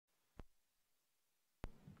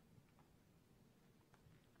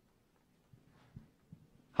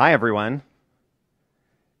Hi, everyone.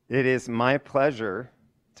 It is my pleasure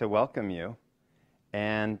to welcome you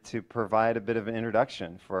and to provide a bit of an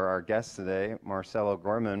introduction for our guest today, Marcel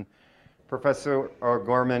O'Gorman. Professor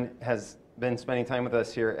O'Gorman has been spending time with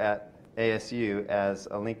us here at ASU as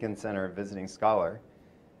a Lincoln Center visiting scholar,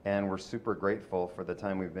 and we're super grateful for the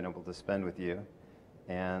time we've been able to spend with you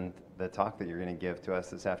and the talk that you're going to give to us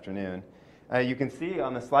this afternoon. You can see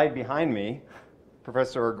on the slide behind me,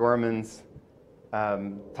 Professor O'Gorman's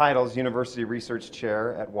titles: University Research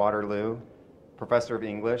Chair at Waterloo, Professor of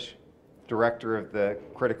English, Director of the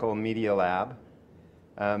Critical Media Lab.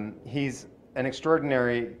 He's an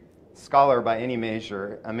extraordinary scholar by any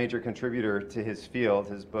measure, a major contributor to his field.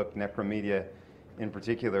 His book, Necromedia, in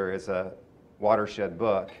particular, is a watershed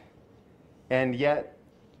book. And yet,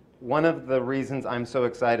 one of the reasons I'm so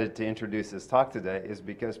excited to introduce this talk today is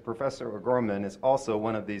because Professor O'Gorman is also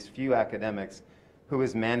one of these few academics who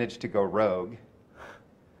has managed to go rogue,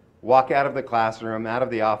 walk out of the classroom, out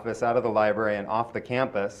of the office, out of the library, and off the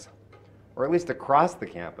campus, or at least across the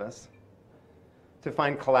campus, to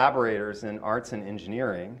find collaborators in arts and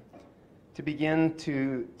engineering, to begin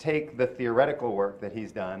to take the theoretical work that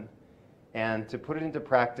he's done and to put it into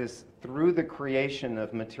practice through the creation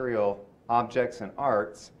of material objects and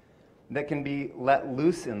arts that can be let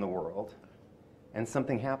loose in the world, and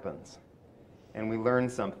something happens. And we learn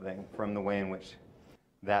something from the way in which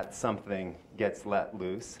that something gets let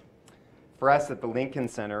loose. For us at the Lincoln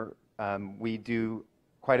Center, we do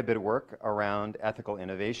quite a bit of work around ethical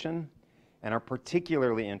innovation and are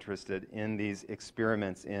particularly interested in these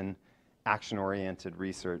experiments in action-oriented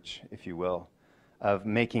research, if you will, of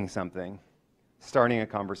making something, starting a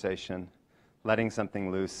conversation, letting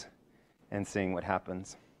something loose, and seeing what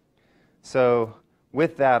happens. So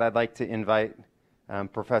with that, I'd like to invite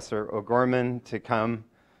Professor O'Gorman to come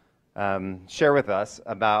share with us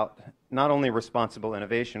about not only responsible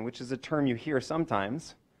innovation, which is a term you hear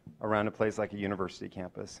sometimes around a place like a university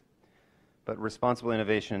campus, but responsible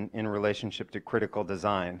innovation in relationship to critical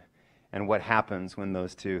design and what happens when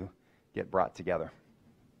those two get brought together.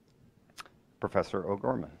 Professor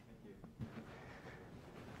O'Gorman.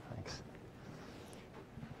 Thanks.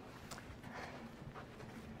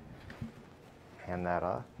 Hand that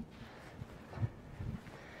off.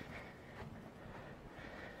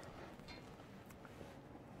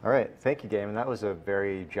 All right, thank you, Damon. That was a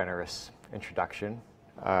very generous introduction.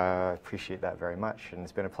 I appreciate that very much, and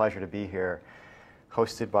it's been a pleasure to be here,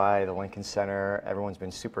 hosted by the Lincoln Center. Everyone's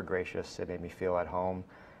been super gracious. It made me feel at home,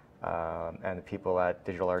 and the people at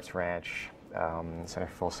Digital Arts Ranch, Center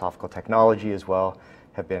for Philosophical Technology as well,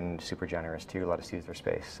 have been super generous too, let us use their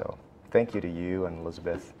space. So thank you to you and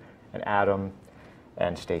Elizabeth and Adam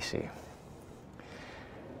and Stacy.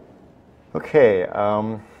 Okay.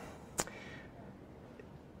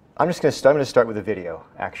 I'm going to start with a video,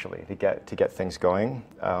 actually, to get things going,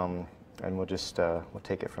 and we'll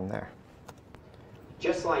take it from there.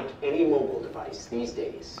 Just like any mobile device these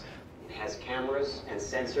days, it has cameras and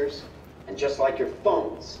sensors, and just like your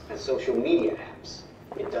phones and social media apps,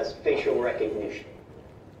 it does facial recognition.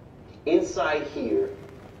 Inside here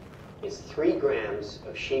is 3 grams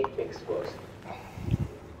of shape explosive.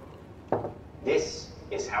 This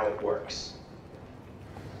is how it works.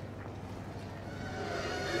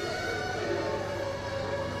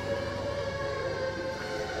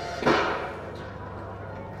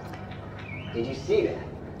 Did you see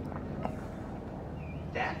that?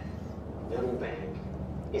 That little bang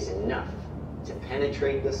is enough to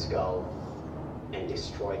penetrate the skull and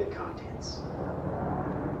destroy the contents.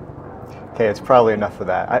 Okay, it's probably enough of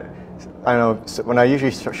that. I know when I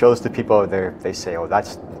usually show this to people, they say, "Oh,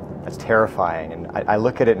 that's terrifying," and I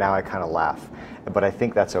look at it now, I kind of laugh, but I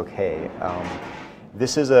think that's okay.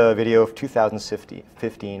 This is a video of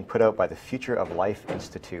 2015 put out by the Future of Life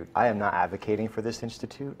Institute. I am not advocating for this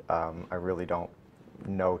institute. I really don't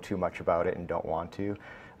know too much about it and don't want to.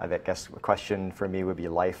 I guess the question for me would be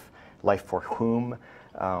life for whom,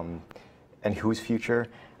 and whose future.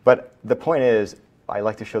 But the point is, I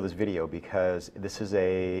like to show this video because it's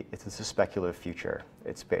a speculative future.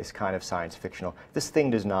 It's kind of science fictional. This thing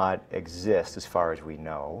does not exist as far as we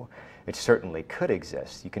know. It certainly could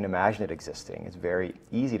exist. You can imagine it existing. It's very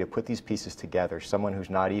easy to put these pieces together. Someone who's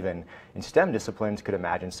not even in STEM disciplines could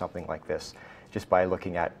imagine something like this just by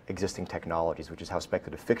looking at existing technologies, which is how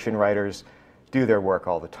speculative fiction writers do their work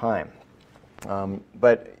all the time.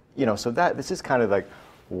 But so this is kind of like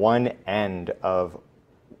one end of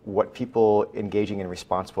what people engaging in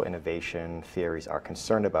responsible innovation theories are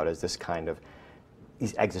concerned about, is this kind of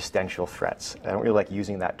these existential threats. I don't really like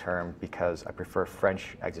using that term because I prefer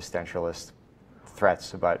French existentialist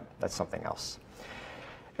threats, but that's something else.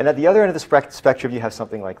 And at the other end of the spectrum, you have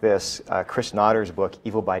something like this, Chris Notter's book,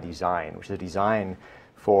 Evil by Design, which is a design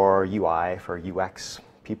for UI, for UX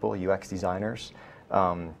people, UX designers.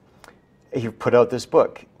 He put out this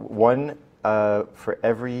book, one for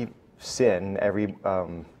every sin,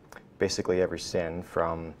 basically every sin,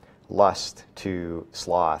 from lust to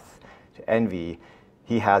sloth to envy.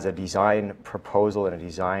 He has a design proposal and a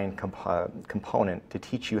design component to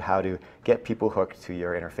teach you how to get people hooked to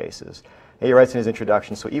your interfaces. And he writes in his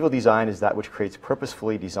introduction, so evil design is that which creates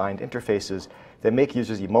purposefully designed interfaces that make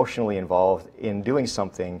users emotionally involved in doing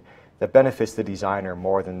something that benefits the designer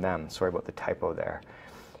more than them. Sorry about the typo there.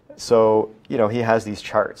 So, you know, he has these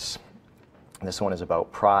charts. And this one is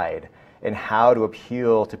about pride and how to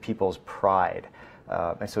appeal to people's pride.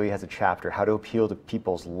 And so he has a chapter, how to appeal to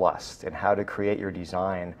people's lust, and how to create your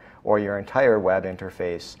design or your entire web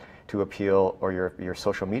interface to appeal, or your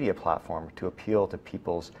social media platform to appeal to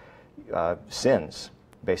people's sins,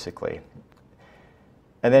 basically.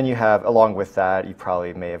 And then you have, along with that, you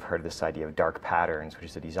probably may have heard of this idea of dark patterns,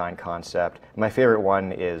 which is a design concept. My favorite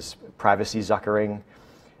one is privacy zuckering,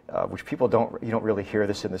 which you don't really hear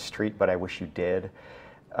this in the street, but I wish you did.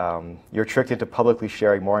 You're tricked into publicly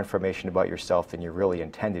sharing more information about yourself than you really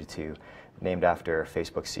intended to, named after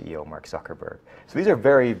Facebook CEO Mark Zuckerberg. So this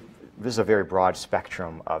is a very broad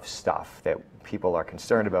spectrum of stuff that people are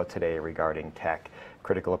concerned about today regarding tech,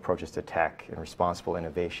 critical approaches to tech, and responsible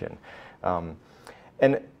innovation.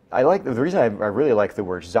 And the reason I really like the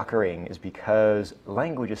word zuckering is because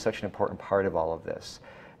language is such an important part of all of this.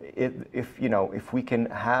 If we can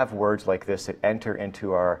have words like this that enter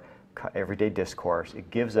into our everyday discourse, it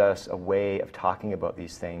gives us a way of talking about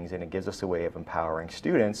these things, and it gives us a way of empowering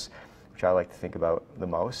students, which I like to think about the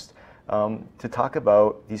most, to talk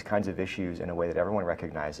about these kinds of issues in a way that everyone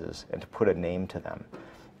recognizes and to put a name to them.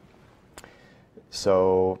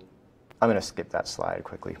 So I'm going to skip that slide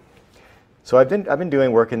quickly. So I've been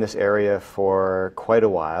doing work in this area for quite a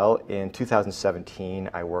while. In 2017,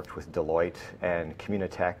 I worked with Deloitte and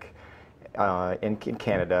Communitech in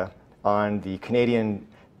Canada on the Canadian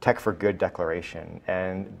Tech for Good Declaration.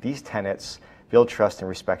 And these tenets: build trust and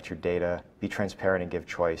respect your data, be transparent and give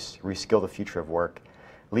choice, reskill the future of work,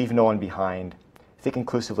 leave no one behind, think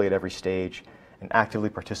inclusively at every stage, and actively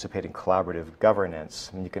participate in collaborative governance.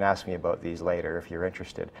 And you can ask me about these later if you're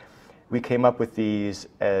interested. We came up with these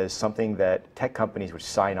as something that tech companies would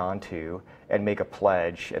sign on to and make a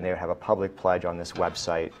pledge, and they would have a public pledge on this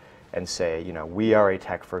website and say, you know, we are a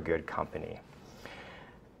Tech for Good company.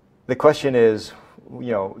 The question is,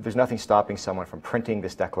 you know, there's nothing stopping someone from printing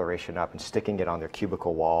this declaration up and sticking it on their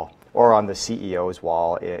cubicle wall or on the CEO's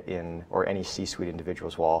wall or any C-suite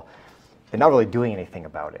individual's wall and not really doing anything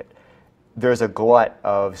about it. There's a glut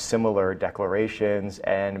of similar declarations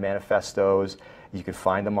and manifestos. You can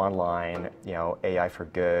find them online, you know, AI for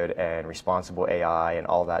Good and responsible AI and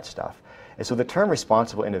all that stuff. And so the term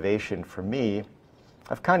responsible innovation, for me,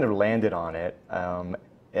 I've kind of landed on it,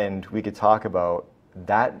 and we could talk about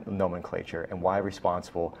that nomenclature and why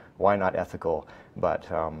responsible, why not ethical. But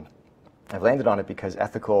I've landed on it because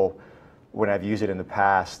ethical, when I've used it in the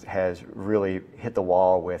past, has really hit the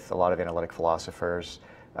wall with a lot of analytic philosophers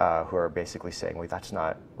who are basically saying, well,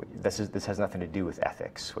 this has nothing to do with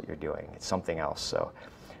ethics, what you're doing. It's something else. So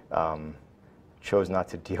chose not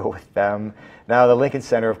to deal with them. Now, the Lincoln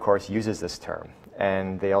Center, of course, uses this term,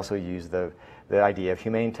 and they also use the idea of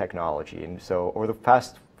humane technology. And so over the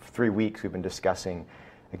past 3 weeks, we've been discussing,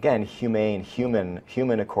 again, human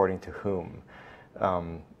according to whom.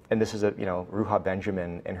 And this is Ruha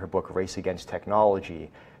Benjamin, in her book Race Against Technology,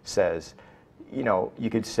 says, you know, you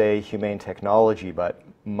could say humane technology, but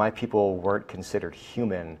my people weren't considered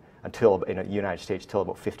human until, in the United States, till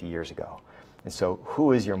about 50 years ago. And so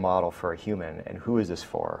who is your model for a human, and who is this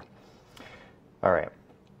for? All right.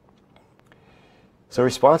 So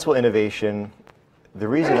responsible innovation, the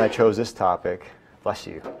reason I chose this topic, bless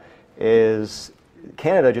you, is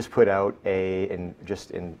Canada just put out in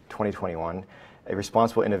 2021, a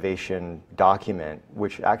responsible innovation document,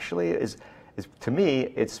 which actually is to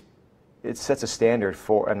me, it sets a standard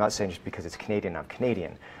for, I'm not saying just because it's Canadian, I'm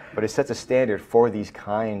Canadian, but it sets a standard for these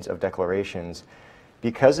kinds of declarations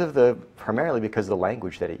primarily because of the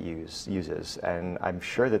language that it uses. And I'm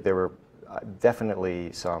sure that there were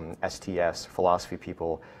definitely some STS philosophy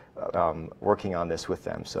people working on this with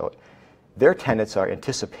them. So their tenets are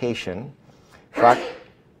anticipation,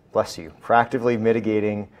 proactively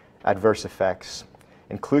mitigating adverse effects,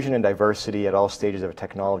 inclusion and diversity at all stages of a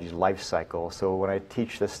technology's life cycle. So when I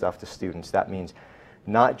teach this stuff to students, that means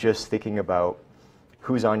not just thinking about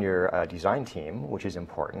who's on your design team, which is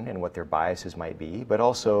important, and what their biases might be, but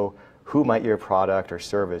also who might your product or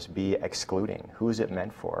service be excluding? Who is it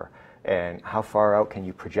meant for? And how far out can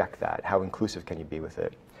you project that? How inclusive can you be with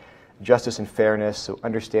it? Justice and fairness, so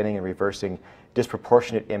understanding and reversing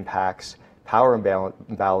disproportionate impacts, power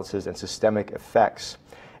imbalances, and systemic effects.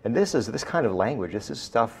 And this kind of language, this is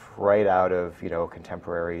stuff right out of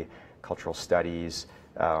contemporary cultural studies,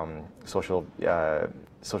 social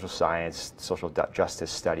science, social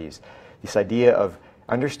justice studies. This idea of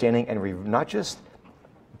understanding and not just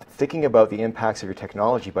thinking about the impacts of your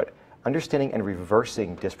technology, but understanding and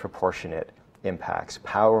reversing disproportionate impacts,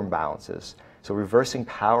 power imbalances. So reversing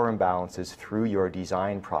power imbalances through your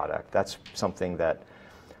design product, that's something that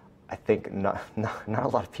I think not a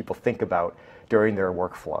lot of people think about during their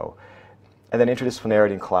workflow. And then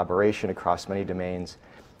interdisciplinarity and collaboration across many domains.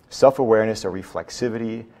 Self-awareness or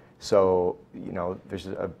reflexivity. So,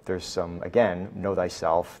 there's some, again, know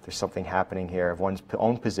thyself. There's something happening here of one's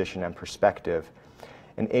own position and perspective.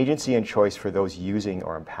 And agency and choice for those using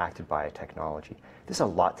or impacted by a technology. There's a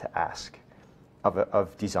lot to ask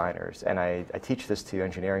of designers. And I teach this to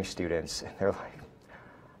engineering students, and they're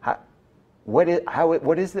like, what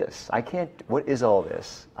is this? What is all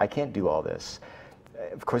this? I can't do all this.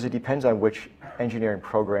 Of course, it depends on which engineering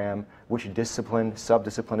program, which discipline,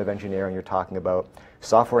 subdiscipline of engineering you're talking about.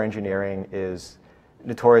 Software engineering is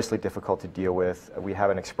notoriously difficult to deal with. We have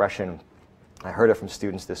an expression, I heard it from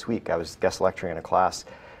students this week. I was guest lecturing in a class.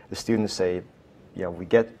 The students say, we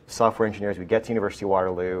get software engineers, we get to University of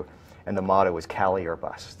Waterloo, and the motto is Cali or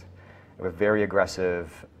bust. We have a very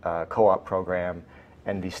aggressive co-op program,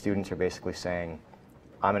 and these students are basically saying,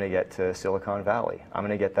 I'm going to get to Silicon Valley. I'm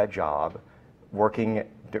going to get that job working,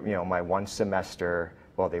 my one semester,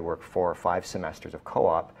 well, they work 4 or 5 semesters of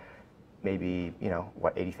co-op, maybe,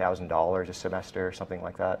 $80,000 a semester or something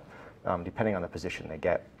like that, depending on the position they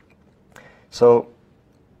get. So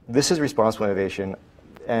this is responsible innovation,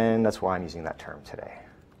 and that's why I'm using that term today.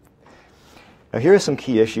 Now, here are some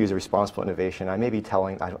key issues of responsible innovation. I may be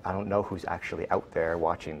telling, I don't know who's actually out there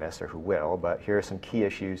watching this or who will, but here are some key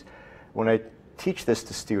issues. When I teach this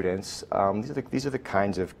to students, these are the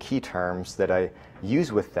kinds of key terms that I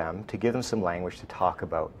use with them to give them some language to talk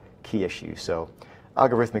about key issues. So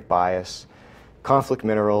algorithmic bias, conflict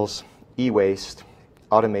minerals, e-waste,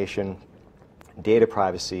 automation, data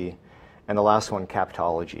privacy, and the last one,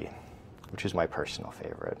 captology, which is my personal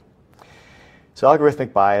favorite. So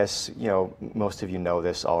algorithmic bias, most of you know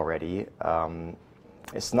this already.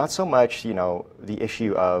 It's not so much, the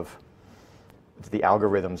issue of the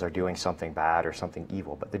algorithms are doing something bad or something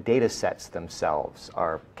evil, but the data sets themselves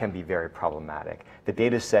can be very problematic. The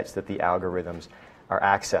data sets that the algorithms are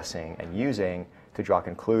accessing and using to draw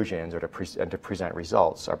conclusions or to present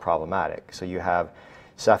results are problematic. So you have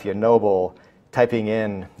Safia Noble typing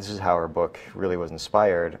in, this is how her book really was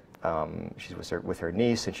inspired. She's with her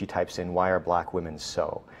niece, and she types in, "Why are black women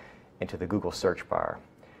so?" into the Google search bar.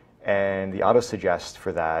 And the auto-suggest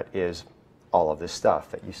for that is all of this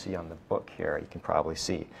stuff that you see on the book here. You can probably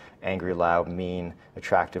see angry, loud, mean,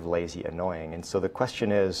 attractive, lazy, annoying. And so the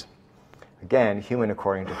question is, again, human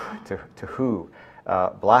according to who?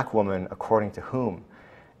 Black woman according to whom?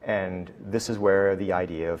 And this is where the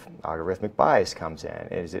idea of algorithmic bias comes in.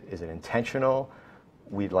 Is it intentional?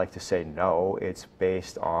 We'd like to say no. It's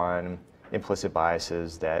based on implicit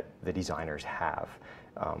biases that the designers have.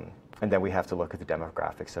 And then we have to look at the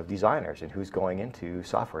demographics of designers and who's going into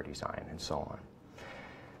software design and so on.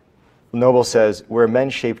 Noble says, where men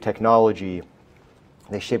shape technology,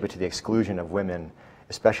 they shape it to the exclusion of women,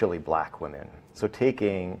 especially black women. So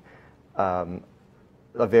taking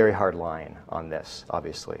a very hard line on this,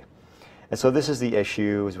 obviously. And so this is the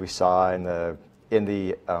issue, as we saw in the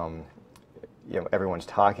everyone's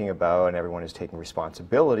talking about and everyone is taking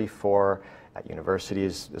responsibility for, at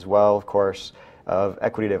universities as well, of course, of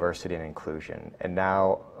equity, diversity, and inclusion. And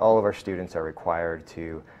now all of our students are required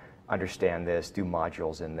to understand this, do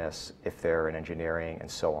modules in this if they're in engineering and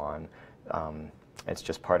so on. It's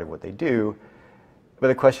just part of what they do. But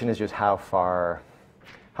the question is just how far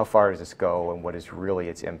does this go and what is really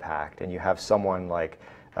its impact? And you have someone like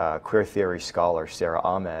queer theory scholar Sarah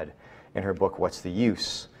Ahmed in her book, What's the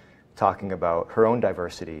Use?, talking about her own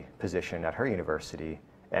diversity position at her university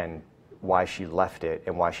and why she left it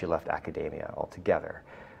and why she left academia altogether,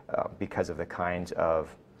 because of the kinds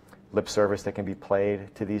of lip service that can be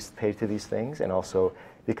paid to these things, and also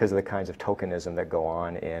because of the kinds of tokenism that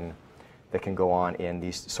can go on in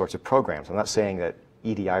these sorts of programs. I'm not saying that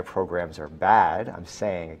EDI programs are bad. I'm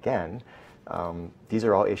saying, again, these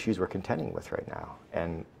are all issues we're contending with right now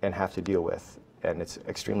and have to deal with, and it's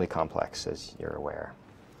extremely complex, as you're aware.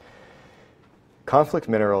 Conflict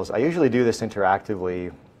minerals, I usually do this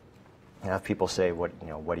interactively have people say, what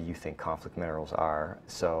do you think conflict minerals are?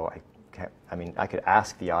 So I could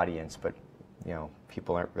ask the audience, but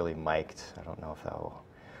people aren't really mic'd. I don't know if that will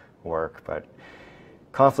work, but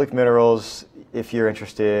conflict minerals, if you're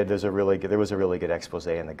interested, there was a really good expose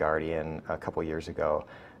in The Guardian a couple years ago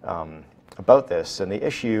about this, and the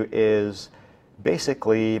issue is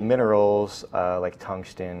basically minerals like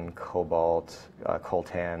tungsten, cobalt,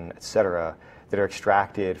 coltan, etc., that are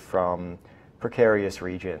extracted from precarious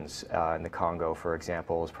regions. In the Congo, for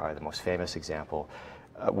example, is probably the most famous example,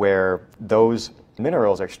 where those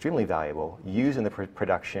minerals are extremely valuable, used in the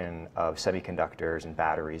production of semiconductors and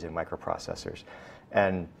batteries and microprocessors.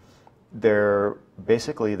 And they're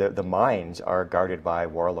basically, the mines are guarded by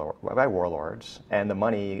warlords, and the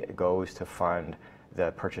money goes to fund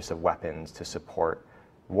the purchase of weapons to support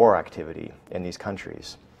war activity in these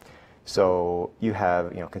countries. So you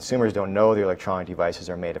have, consumers don't know their electronic devices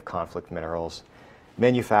are made of conflict minerals.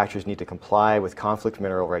 Manufacturers need to comply with conflict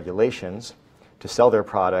mineral regulations to sell their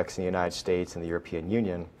products in the United States and the European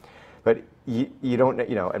Union. But you don't,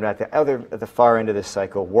 and at the far end of this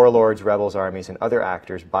cycle, warlords, rebels, armies, and other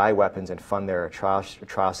actors buy weapons and fund their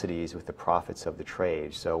atrocities with the profits of the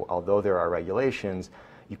trade. So although there are regulations,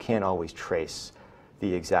 you can't always trace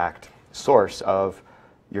the exact source of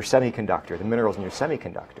your semiconductor, the minerals in your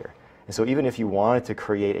semiconductor. And so even if you wanted to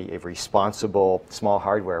create a responsible small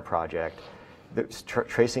hardware project,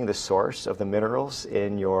 tracing the source of the minerals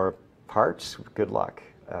in your parts, good luck.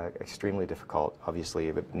 Extremely difficult, obviously,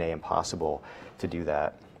 but nay impossible to do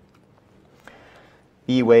that.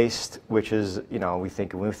 E-waste, which is, when we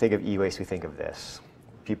think of e-waste, we think of this.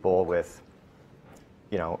 People with,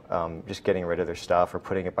 just getting rid of their stuff or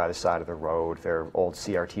putting it by the side of the road, their old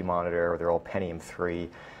CRT monitor or their old Pentium 3,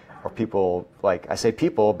 or people, I say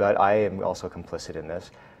people, but I am also complicit in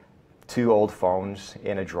this, 2 old phones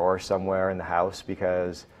in a drawer somewhere in the house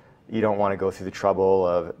because you don't want to go through the trouble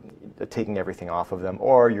of taking everything off of them,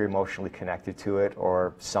 or you're emotionally connected to it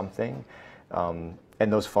or something. And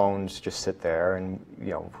those phones just sit there, and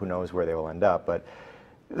who knows where they will end up. But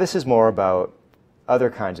this is more about other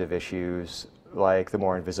kinds of issues, like the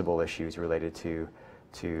more invisible issues related to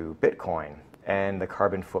Bitcoin and the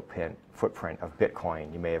carbon footprint of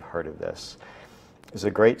Bitcoin. You may have heard of this. There's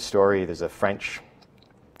a great story. There's a French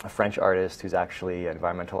artist who's actually an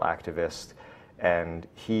environmental activist, and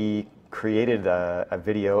he created a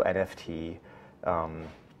video NFT.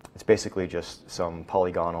 It's basically just some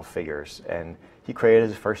polygonal figures, and he created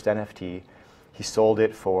his first NFT. He sold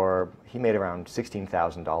it he made around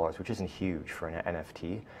 $16,000, which isn't huge for an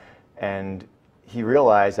NFT. And he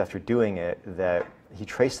realized after doing it that he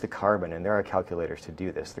traced the carbon, and there are calculators to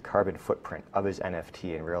do this, the carbon footprint of his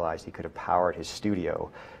NFT, and realized he could have powered his studio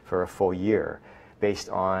for a full year based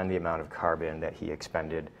on the amount of carbon that he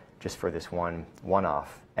expended just for this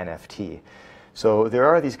one-off NFT. So there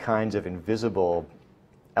are these kinds of invisible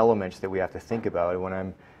elements that we have to think about.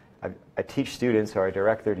 When I teach students or I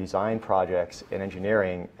direct their design projects in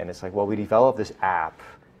engineering, and it's like, well, we developed this app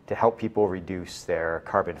to help people reduce their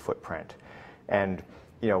carbon footprint. And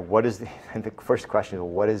and the first question is, well,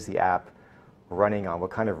 what is the app running on?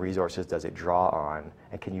 What kind of resources does it draw on?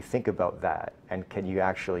 And can you think about that? And can you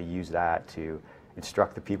actually use that to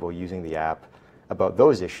instruct the people using the app about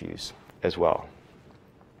those issues as well?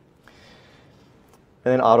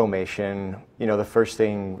 And then automation, the first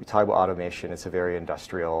thing we talk about automation, it's a very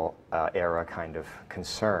industrial era kind of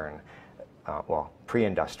concern. Well,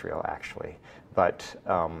 pre-industrial actually. But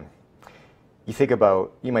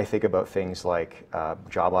you might think about things like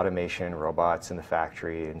job automation, robots in the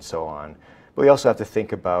factory, and so on. But we also have to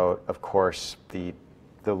think about, of course, the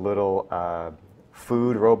little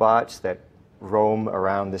food robots that roam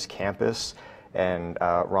around this campus. And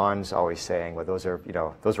Ron's always saying, well,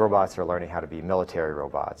 those robots are learning how to be military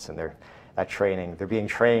robots, and they're being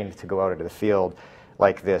trained to go out into the field,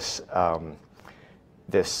 like this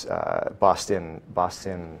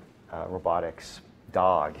Boston robotics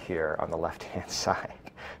dog here on the left-hand side,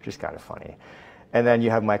 which is kind of funny. And then you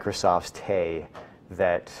have Microsoft's Tay,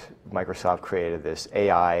 that Microsoft created this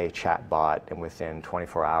AI chatbot, and within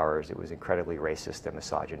 24 hours, it was incredibly racist and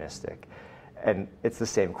misogynistic. And it's the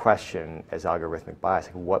same question as algorithmic bias.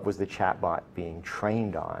 Like, what was the chatbot being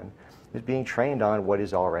trained on? It was being trained on what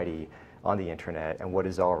is already on the internet and what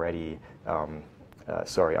is already, on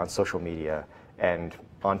social media and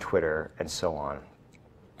on Twitter and so on.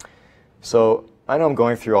 So I know I'm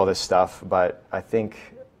going through all this stuff, but the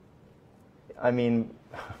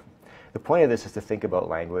point of this is to think about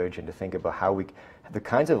language and to think about the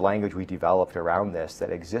kinds of language we developed around this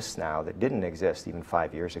that exists now that didn't exist even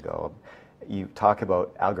 5 years ago. You talk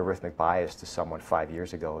about algorithmic bias to someone 5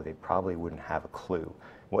 years ago, they probably wouldn't have a clue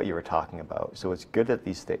what you were talking about. So it's good that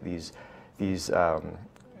these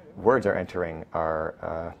words are entering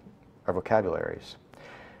our vocabularies.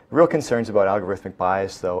 Real concerns about algorithmic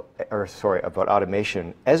bias, though, or sorry, about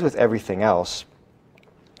automation, as with everything else,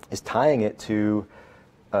 is tying it to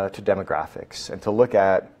demographics and to look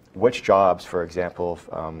at which jobs, for example,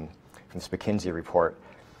 from this McKinsey report,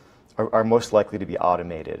 are most likely to be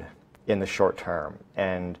automated in the short term.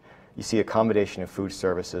 And you see a combination of food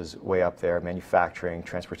services way up there, manufacturing,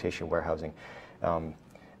 transportation, warehousing.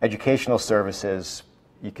 Educational services,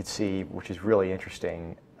 you could see, which is really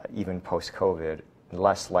interesting, even post-COVID,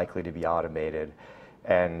 less likely to be automated.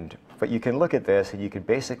 But you can look at this and you could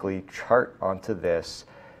basically chart onto this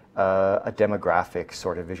a demographic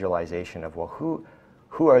sort of visualization of, well,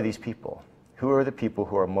 who are these people? Who are the people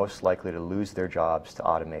who are most likely to lose their jobs to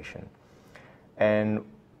automation? And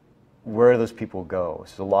where do those people go? So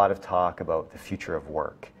there's a lot of talk about the future of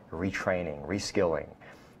work, retraining, reskilling,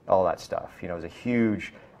 all that stuff. You know, there's a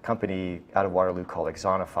huge company out of Waterloo called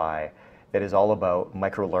Exonify that is all about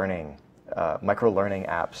micro-learning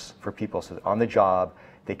apps for people. So that on the job,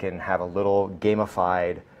 they can have a little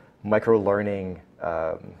gamified micro-learning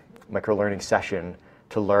session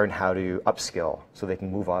to learn how to upskill, so they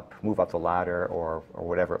can move up the ladder or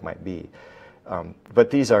whatever it might be. But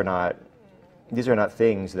these are not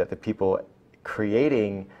things that the people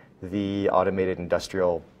creating the automated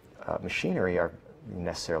industrial machinery are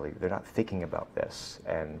necessarily, they're not thinking about this.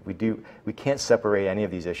 And we can't separate any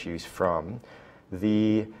of these issues from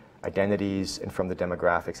the identities and from the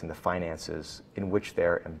demographics and the finances in which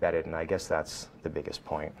they're embedded, and I guess that's the biggest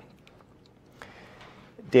point.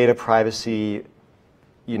 Data privacy,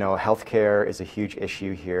 you know, healthcare is a huge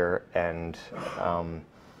issue here, and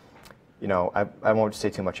you know, I won't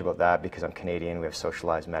say too much about that because I'm Canadian. We have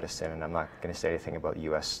socialized medicine, and I'm not going to say anything about the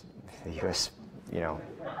U.S. You know,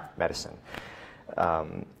 medicine.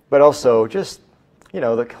 But also just, you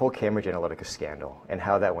know, the whole Cambridge Analytica scandal and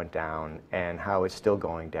how that went down and how it's still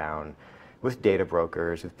going down with data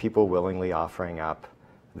brokers, with people willingly offering up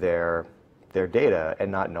their data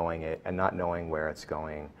and not knowing it and not knowing where it's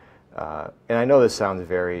going. And I know this sounds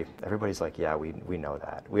very, everybody's like, yeah, we know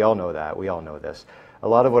that. We all know that. We all know this. A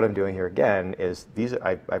lot of what I'm doing here, again, is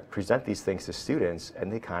I present these things to students,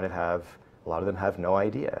 and they kind of have, a lot of them have no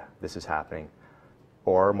idea this is happening.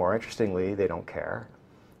 Or more interestingly, they don't care.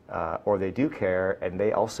 Or they do care, and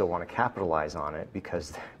they also want to capitalize on it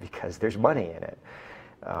because there's money in it.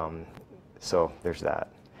 So there's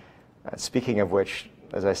that. Speaking of which,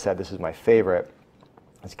 as I said, this is my favorite.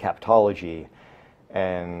 It's captology.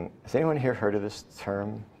 And has anyone here heard of this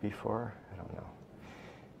term before? I don't know.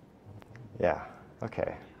 Yeah,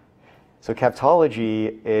 okay. So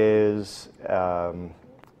captology is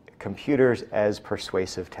computers as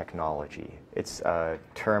persuasive technology. It's a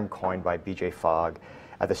term coined by B.J. Fogg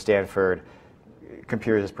at the Stanford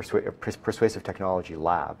Computers as Persuasive Technology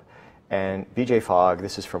Lab. And B.J. Fogg,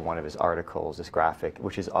 this is from one of his articles, this graphic,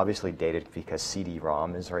 which is obviously dated because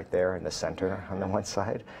CD-ROM is right there in the center on the one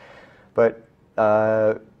side. But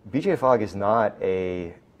B.J. Fogg is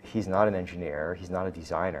he's not an engineer, he's not a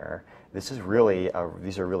designer. This is really,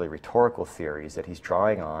 these are really rhetorical theories that he's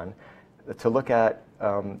drawing on to look at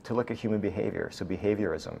human behavior, so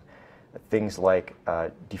behaviorism. Things like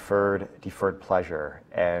deferred pleasure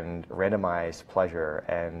and randomized pleasure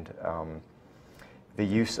and the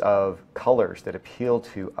use of colors that appeal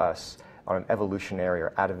to us on an evolutionary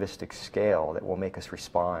or atavistic scale that will make us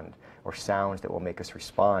respond, or sounds that will make us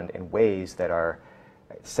respond in ways that are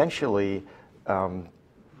essentially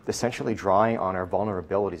drawing on our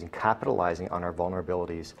vulnerabilities and capitalizing on our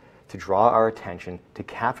vulnerabilities to draw our attention, to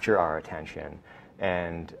capture our attention,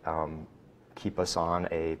 and keep us on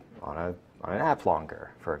an app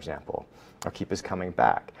longer, for example, or keep us coming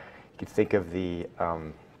back. You could think of the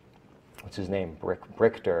what's his name?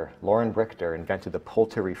 Lauren Brichter invented the pull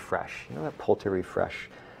to refresh. You know that pull to refresh?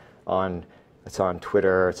 It's on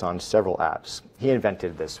Twitter, it's on several apps. He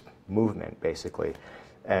invented this movement, basically.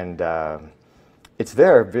 And it's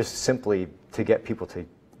there just simply to get people to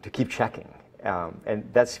keep checking. And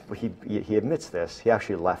that's, he admits this. He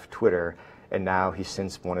actually left Twitter, and now he's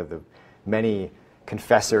since one of the many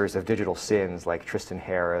confessors of digital sins like Tristan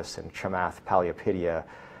Harris and Chamath Palihapitiya,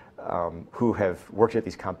 who have worked at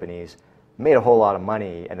these companies, made a whole lot of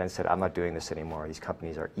money, and then said, I'm not doing this anymore. These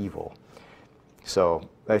companies are evil. So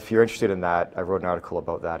if you're interested in that, I wrote an article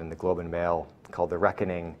about that in the Globe and Mail called The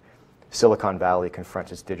Reckoning, Silicon Valley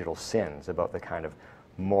Confronts Its Digital Sins, about the kind of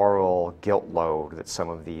moral guilt load that some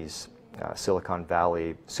of these Silicon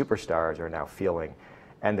Valley superstars are now feeling,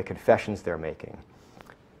 and the confessions they're making.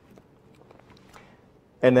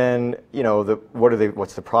 And then,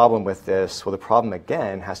 what's the problem with this? Well, the problem,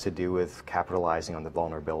 again, has to do with capitalizing on the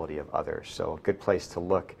vulnerability of others. So a good place to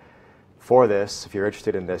look for this, if you're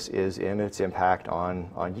interested in this, is in its impact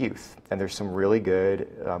on youth. And there's some really good,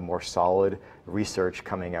 more solid research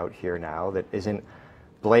coming out here now that isn't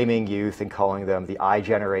blaming youth and calling them the I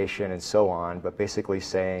generation and so on, but basically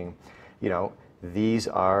saying, these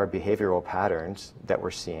are behavioral patterns that we're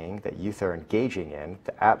seeing, that youth are engaging in.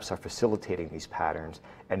 The apps are facilitating these patterns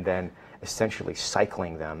and then essentially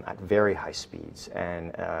cycling them at very high speeds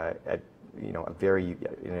and at a very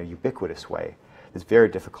ubiquitous way. It's very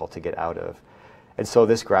difficult to get out of. And so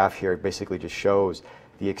this graph here basically just shows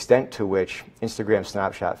the extent to which Instagram,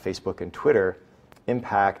 Snapchat, Facebook, and Twitter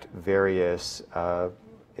impact various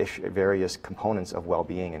components of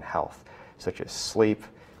well-being and health, such as sleep,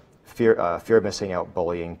 fear of missing out,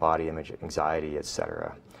 bullying, body image, anxiety,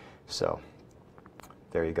 etc. So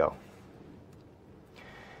there you go.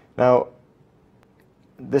 Now,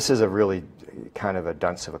 this is a really kind of a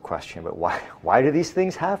dunce of a question, but why do these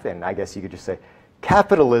things happen? I guess you could just say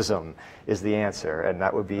capitalism is the answer, and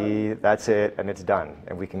that would be, that's it, and it's done,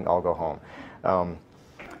 and we can all go home.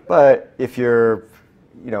 But if you're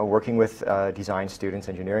working with design students,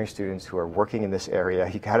 engineering students who are working in this area,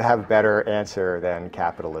 you got to have a better answer than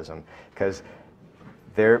capitalism, because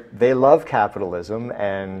they love capitalism,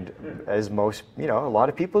 and as most, a lot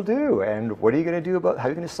of people do. And what are you going to do about, how are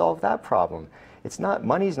you going to solve that problem? It's not,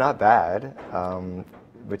 money's not bad,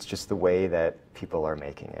 it's just the way that people are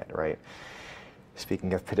making it, right?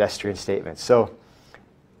 Speaking of pedestrian statements. So,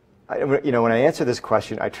 when I answer this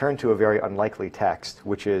question, I turn to a very unlikely text,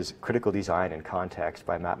 which is Critical Design in Context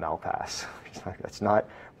by Matt Malpass. That's not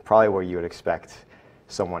probably where you would expect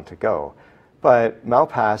someone to go. But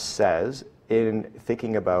Malpass says, in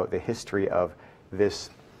thinking about the history of this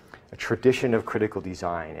tradition of critical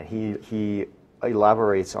design, and he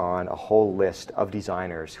elaborates on a whole list of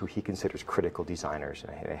designers who he considers critical designers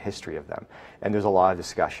and a history of them. And there's a lot of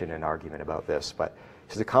discussion and argument about this, but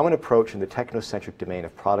the common approach in the technocentric domain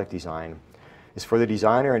of product design is for the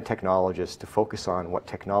designer and technologist to focus on what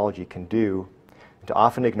technology can do, and to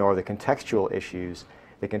often ignore the contextual issues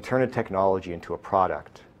that can turn a technology into a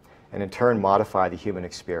product, and in turn modify the human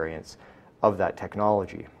experience of that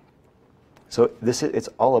technology. So it is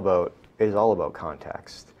all about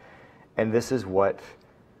context. And this is what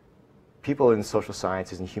people in social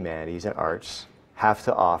sciences and humanities and arts have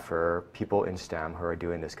to offer people in STEM who are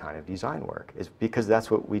doing this kind of design work, is because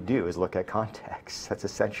that's what we do, is look at context. That's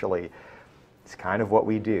essentially, it's kind of what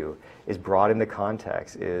we do, is broaden the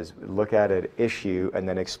context, is look at an issue and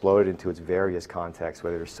then explode it into its various contexts,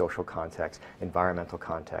 whether it's social context, environmental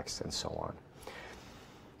context, and so on.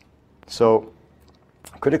 So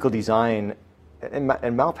critical design, and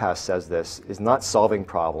Malpass says this, is not solving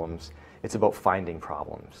problems, it's about finding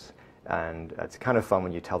problems. And it's kind of fun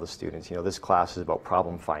when you tell the students, this class is about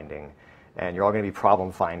problem finding, and you're all going to be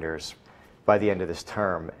problem finders by the end of this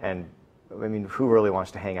term. And I mean, who really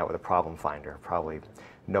wants to hang out with a problem finder? Probably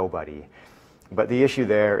nobody. But the issue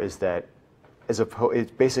there is that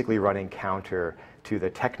it's basically running counter to the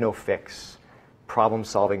techno-fix,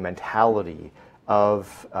 problem-solving mentality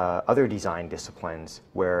of other design disciplines,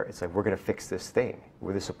 where it's like, we're going to fix this thing.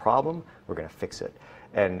 Where there's a problem, we're going to fix it.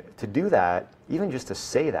 And to do that, even just to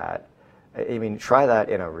say that, I mean, try that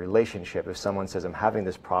in a relationship. If someone says, I'm having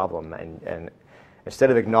this problem, and instead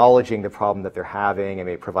of acknowledging the problem that they're having and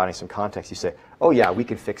maybe providing some context, you say, oh yeah, we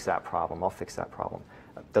can fix that problem, I'll fix that problem.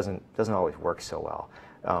 It doesn't always work so well.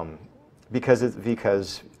 Because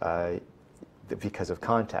of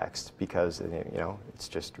context, because it's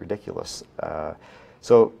just ridiculous.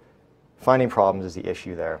 So finding problems is the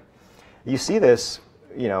issue there. You see this,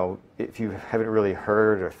 if you haven't really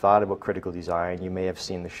heard or thought about critical design, you may have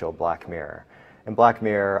seen the show Black Mirror. And Black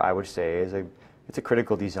Mirror, I would say, it's a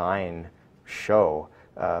critical design show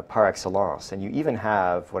par excellence. And you even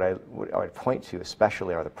have, what I would point to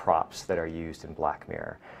especially are the props that are used in Black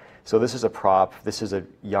Mirror. So this is a prop. This is a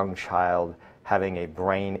young child having a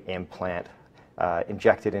brain implant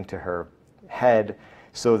injected into her head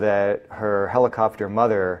so that her helicopter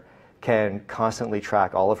mother can constantly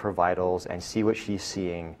track all of her vitals and see what she's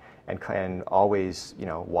seeing and always,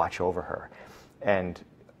 watch over her. And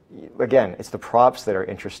again, it's the props that are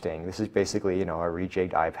interesting. This is basically, a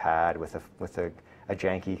rejigged iPad with a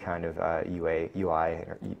janky kind of UI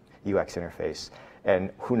or UX interface. And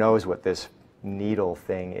who knows what this needle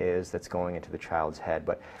thing is that's going into the child's head.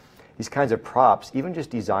 But these kinds of props, even just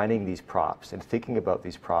designing these props and thinking about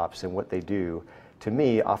these props and what they do, to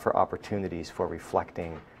me, offer opportunities for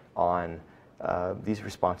reflecting on these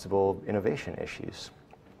responsible innovation issues.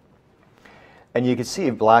 And you can see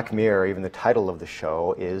Black Mirror, even the title of the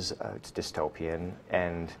show is it's dystopian.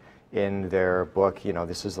 And in their book, you know,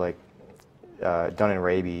 this is like Dunn and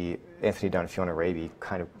Raby, Anthony Dunn and Fiona Raby,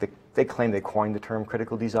 kind of, they claim they coined the term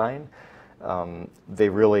critical design. They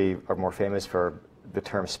really are more famous for the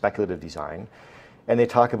term speculative design. And they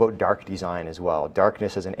talk about dark design as well.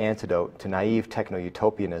 Darkness as an antidote to naive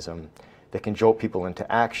techno-utopianism that can jolt people into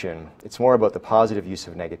action. It's more about the positive use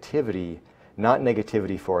of negativity, not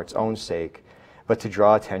negativity for its own sake, but to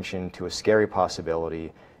draw attention to a scary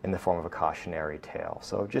possibility in the form of a cautionary tale.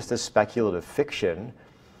 So just as speculative fiction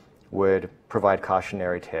would provide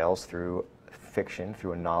cautionary tales through fiction,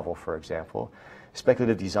 through a novel, for example,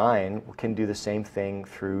 speculative design can do the same thing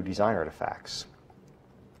through design artifacts.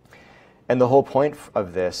 And the whole point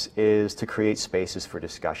of this is to create spaces for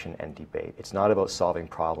discussion and debate. It's not about solving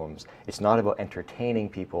problems. It's not about entertaining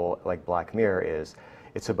people like Black Mirror is.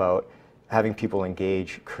 It's about having people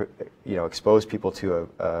engage, you know, expose people to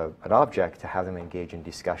an object to have them engage in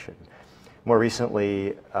discussion. More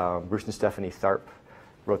recently, Bruce and Stephanie Tharp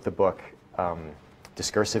wrote the book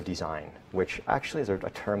Discursive Design, which actually is a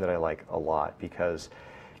term that I like a lot, because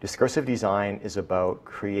discursive design is about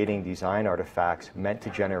creating design artifacts meant to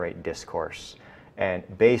generate discourse and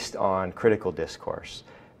based on critical discourse.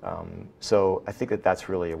 So I think that that's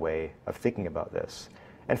really a way of thinking about this.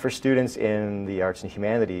 And for students in the arts and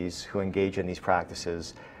humanities who engage in these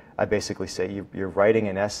practices, I basically say you're writing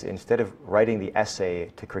an essay. Instead of writing the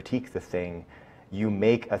essay to critique the thing, you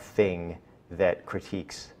make a thing that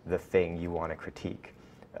critiques the thing you want to critique.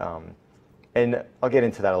 And I'll get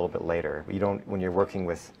into that a little bit later. You don't, when you're working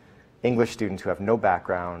with English students who have no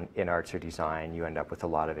background in arts or design, you end up with a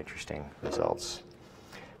lot of interesting results.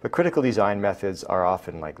 But critical design methods are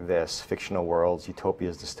often like this: fictional worlds,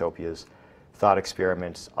 utopias, dystopias, thought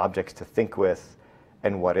experiments, objects to think with,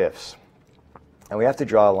 and what ifs. And we have to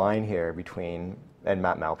draw a line here between, and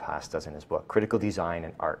Matt Malpass does in his book, critical design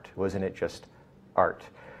and art. Wasn't it just art?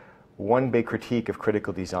 One big critique of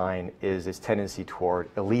critical design is its tendency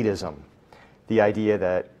toward elitism. The idea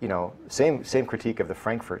that, you know, same critique of the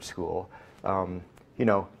Frankfurt School, you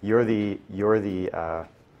know, you're the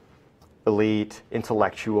elite,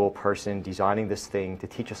 intellectual person designing this thing to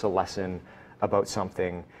teach us a lesson about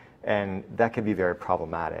something, and that can be very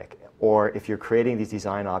problematic. Or if you're creating these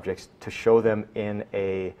design objects to show them in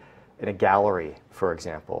a gallery, for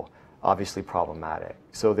example, obviously problematic.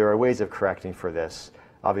 So there are ways of correcting for this,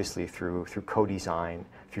 obviously through co-design,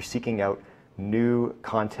 through seeking out new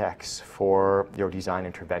contexts for your design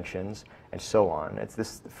interventions, and so on.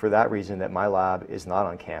 It's for that reason that my lab is not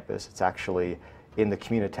on campus. It's actually in the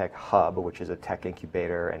Communitech Hub, which is a tech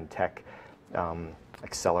incubator and tech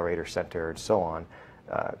accelerator center, and so on.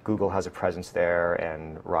 Google has a presence there,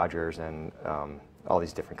 and Rogers, and all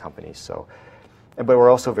these different companies. So, but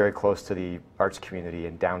we're also very close to the arts community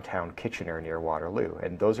in downtown Kitchener near Waterloo,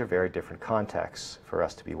 and those are very different contexts for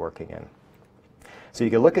us to be working in. So you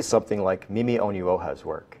can look at something like Mimi Onuoha's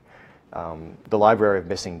work, the Library of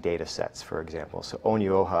Missing Data Sets, for example. So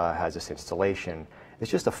Onuoha has this installation. It's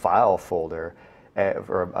just a file folder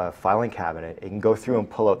or a filing cabinet. You can go through and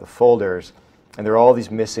pull out the folders, and there are all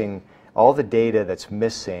these missing, all the data that's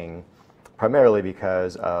missing, primarily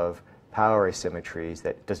because of power asymmetries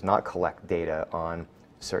that does not collect data on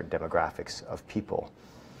certain demographics of people.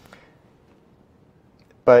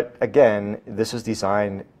 But again, this is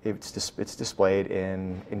designed, it's displayed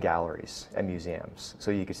in galleries and museums.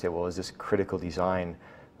 So you could say, well, is this critical design?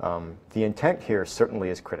 The intent here certainly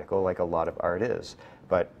is critical, like a lot of art is.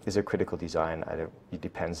 But is it critical design? It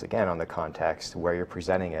depends, again, on the context, where you're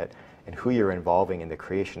presenting it, and who you're involving in the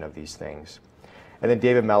creation of these things. And then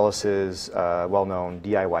David Mellis's well-known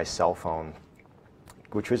DIY cell phone,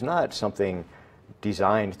 which was not something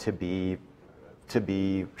designed to be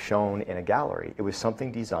shown in a gallery. It was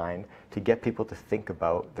something designed to get people to think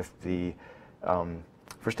about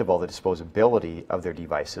first of all, the disposability of their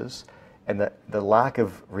devices, and the lack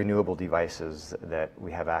of renewable devices that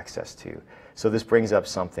we have access to. So this brings up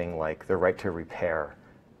something like the right to repair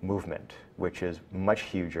movement, which is much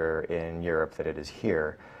huger in Europe than it is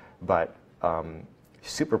here, but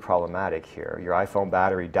super problematic here. Your iPhone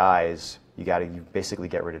battery dies, you basically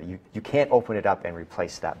get rid of it. You can't open it up and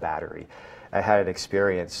replace that battery. I had an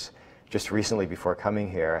experience just recently before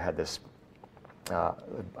coming here. I had this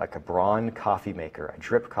like a Braun coffee maker, a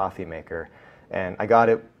drip coffee maker, and I got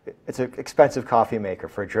it. It's an expensive coffee maker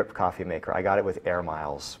for a drip coffee maker. I got it with air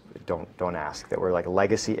miles. Don't ask. That were like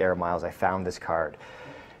legacy air miles. I found this card,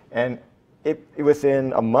 and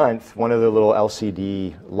within a month, one of the little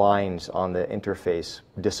LCD lines on the interface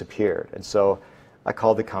disappeared. And so I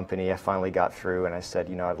called the company. I finally got through, and I said,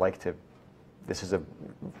 you know, I'd like to this is a,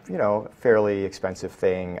 fairly expensive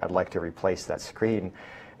thing. I'd like to replace that screen.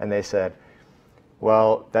 And they said,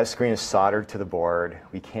 well, that screen is soldered to the board.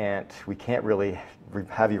 We can't really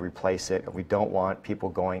have you replace it. We don't want people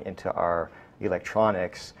going into our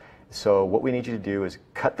electronics. So what we need you to do is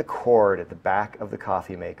cut the cord at the back of the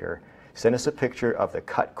coffee maker, send us a picture of the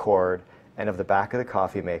cut cord and of the back of the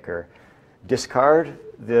coffee maker, discard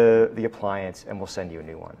the appliance, and we'll send you a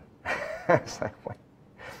new one. It's like, what?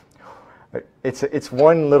 It's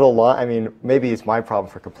one little line. I mean, maybe it's my problem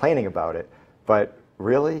for complaining about it, but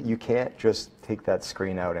really, you can't just take that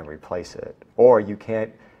screen out and replace it, or you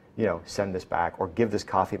can't, send this back or give this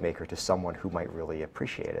coffee maker to someone who might really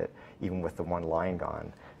appreciate it, even with the one line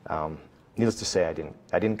gone. Needless to say,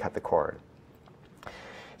 I didn't cut the cord.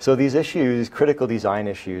 So these issues, critical design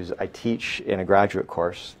issues, I teach in a graduate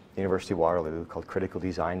course, University of Waterloo, called Critical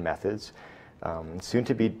Design Methods, soon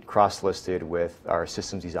to be cross-listed with our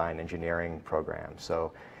systems design engineering program.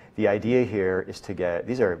 So the idea here is to get,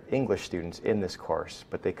 these are English students in this course,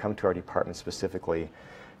 but they come to our department specifically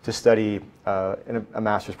to study in a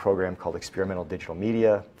master's program called Experimental Digital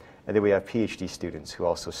Media. And then we have PhD students who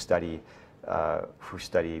also study,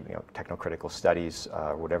 technocritical studies,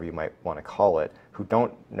 whatever you might want to call it, who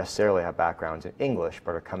don't necessarily have backgrounds in English,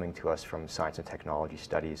 but are coming to us from science and technology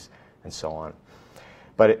studies and so on.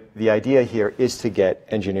 But the idea here is to get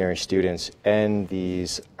engineering students and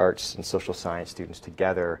these arts and social science students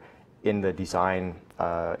together in the design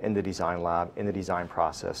lab, in the design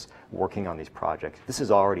process, working on these projects. This is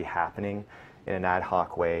already happening in an ad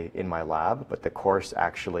hoc way in my lab, but the course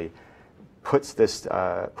actually puts this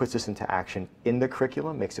into action in the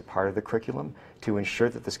curriculum, makes it part of the curriculum to ensure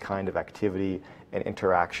that this kind of activity and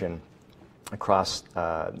interaction across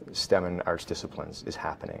STEM and arts disciplines is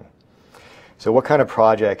happening. So what kind of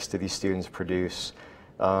projects do these students produce?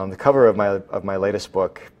 The cover of my latest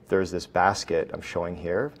book, there's this basket I'm showing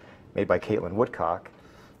here, made by Caitlin Woodcock.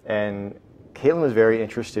 And Caitlin was very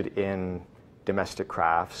interested in domestic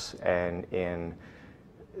crafts and in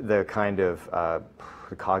the kind of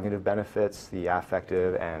the cognitive benefits, the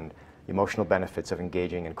affective and emotional benefits of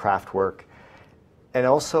engaging in craft work, and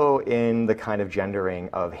also in the kind of gendering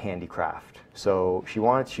of handicraft. So she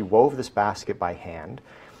wove this basket by hand,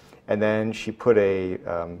 and then she put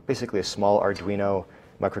basically a small Arduino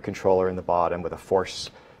microcontroller in the bottom with a force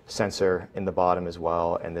sensor in the bottom as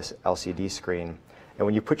well, and this LCD screen. And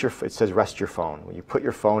when you put it says rest your phone. When you put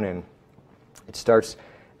your phone in, it starts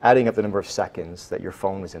adding up the number of seconds that your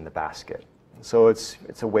phone was in the basket. So it's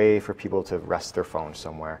a way for people to rest their phone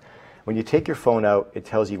somewhere. When you take your phone out, it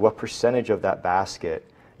tells you what percentage of that basket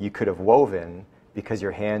you could have woven because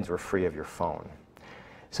your hands were free of your phone.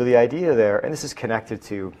 So the idea there, and this is connected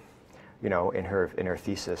to, in her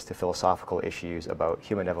thesis, to philosophical issues about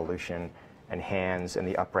human evolution and hands and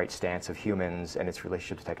the upright stance of humans and its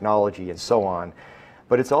relationship to technology and so on.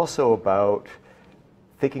 But it's also about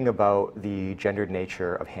thinking about the gendered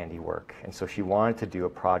nature of handiwork. And so she wanted to do a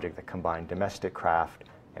project that combined domestic craft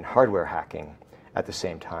and hardware hacking at the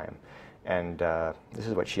same time. And this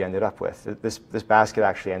is what she ended up with. This basket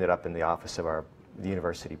actually ended up in the office of the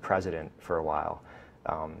university president for a while,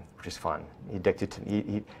 which is fun.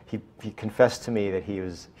 He confessed to me that he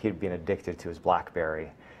had been addicted to his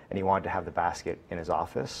BlackBerry, and he wanted to have the basket in his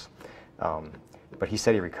office. But he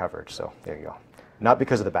said he recovered, so there you go. Not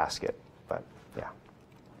because of the basket, but yeah.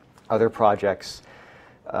 Other projects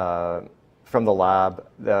from the lab,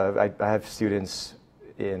 I have students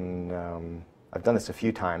in, I've done this a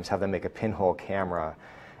few times, have them make a pinhole camera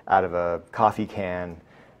out of a coffee can.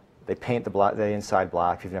 They paint the inside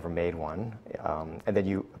black if you've never made one, and then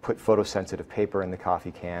you put photosensitive paper in the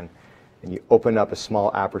coffee can, and you open up a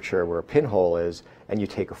small aperture where a pinhole is, and you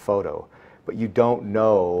take a photo. But you don't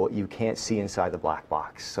know, you can't see inside the black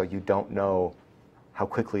box, so you don't know how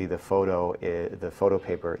quickly the photo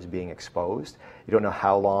paper is being exposed. You don't know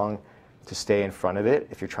how long to stay in front of it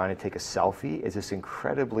if you're trying to take a selfie. It's this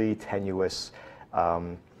incredibly tenuous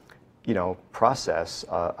process,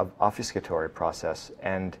 obfuscatory process,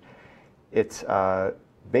 and it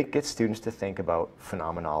gets students to think about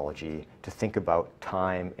phenomenology, to think about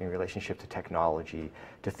time in relationship to technology,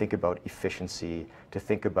 to think about efficiency, to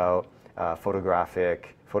think about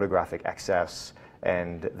photographic excess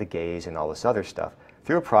and the gaze and all this other stuff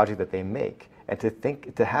through a project that they make, and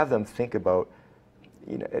to have them think about,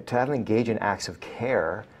 to have them engage in acts of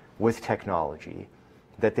care with technology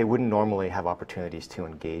that they wouldn't normally have opportunities to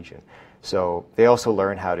engage in. So they also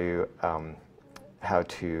learn how to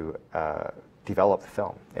develop the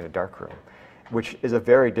film in a darkroom, which is a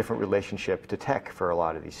very different relationship to tech for a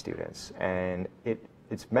lot of these students. And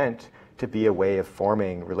it's meant to be a way of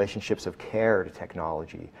forming relationships of care to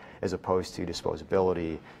technology as opposed to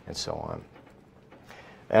disposability and so on.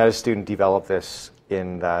 I had a student develop this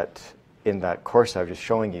in that course I was just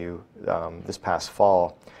showing you this past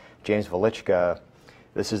fall. James Velichka,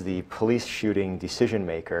 this is the police shooting decision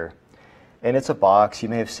maker. And it's a box, you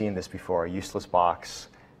may have seen this before, a useless box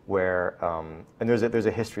where, and there's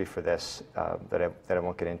a history for this that I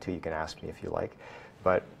won't get into, you can ask me if you like,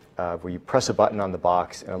 but where you press a button on the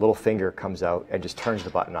box and a little finger comes out and just turns the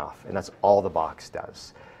button off, and that's all the box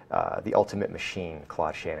does. The ultimate machine,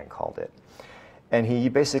 Claude Shannon called it. And he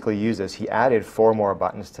basically used this, he added 4 more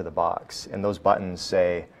buttons to the box, and those buttons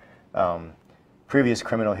say previous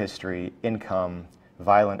criminal history, income,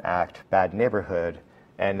 violent act, bad neighborhood,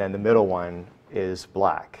 and then the middle one is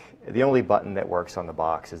black. The only button that works on the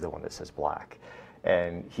box is the one that says black.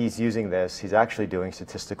 And he's using this, he's actually doing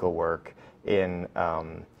statistical work in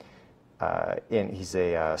he's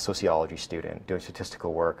a sociology student doing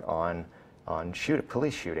statistical work on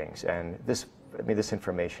police shootings. And this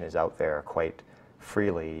information is out there quite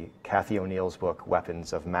freely. Kathy O'Neill's book,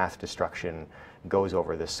 Weapons of Mass Destruction, goes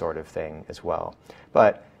over this sort of thing as well.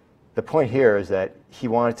 But the point here is that he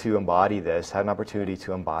wanted to embody this, had an opportunity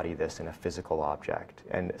to embody this in a physical object,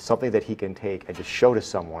 and something that he can take and just show to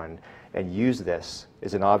someone and use this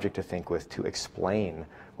as an object to think with to explain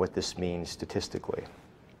what this means statistically.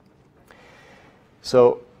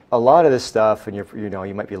 So a lot of this stuff, and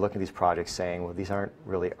you might be looking at these projects saying, well, these aren't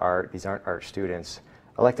really art, these aren't art students.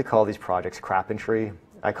 I like to call these projects crapentry.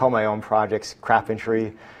 I call my own projects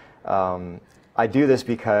crapentry. I do this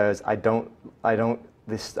because I don't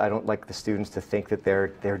like the students to think that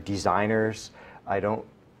they're designers.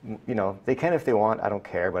 They can if they want, I don't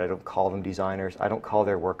care, but I don't call them designers. I don't call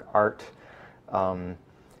their work art. The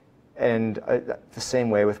same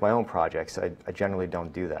way with my own projects, I generally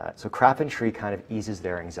don't do that. So crapentry kind of eases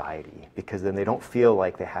their anxiety because then they don't feel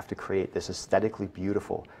like they have to create this aesthetically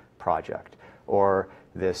beautiful project or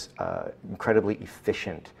this incredibly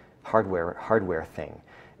efficient hardware thing.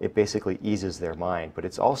 It basically eases their mind, but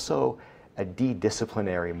it's also a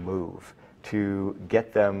de-disciplinary move to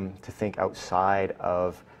get them to think outside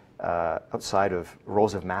of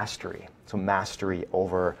roles of mastery. So mastery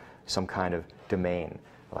over some kind of domain,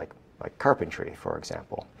 like carpentry, for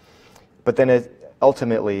example. But then it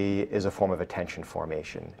ultimately is a form of attention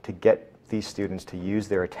formation, to get these students to use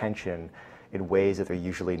their attention in ways that they're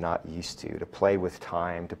usually not used to play with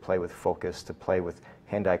time, to play with focus, to play with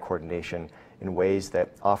hand-eye coordination in ways that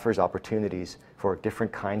offers opportunities for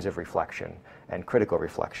different kinds of reflection and critical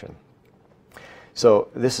reflection. So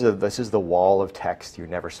this is the wall of text you're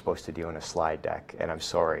never supposed to do in a slide deck, and I'm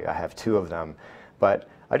sorry, I have 2 of them. But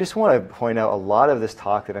I just want to point out a lot of this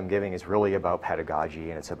talk that I'm giving is really about pedagogy,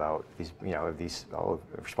 and it's about these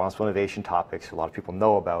responsible innovation topics a lot of people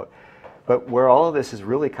know about. But where all of this is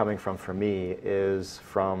really coming from for me is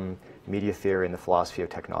from media theory and the philosophy of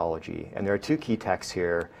technology. And there are 2 key texts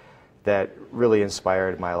here that really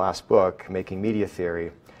inspired my last book, Making Media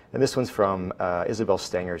Theory. And this one's from Isabel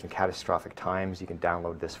Stenger's in Catastrophic Times. You can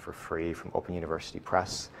download this for free from Open University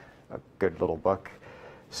Press, a good little book.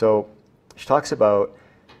 So she talks about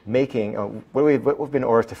making, what we've been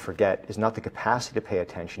ordered to forget is not the capacity to pay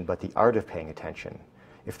attention, but the art of paying attention.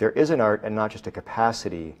 If there is an art and not just a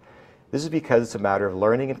capacity, this is because it's a matter of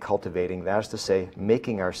learning and cultivating, that is to say,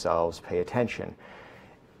 making ourselves pay attention.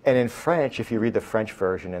 And in French, if you read the French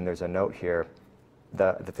version, and there's a note here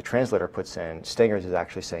that the translator puts in, Stenger's is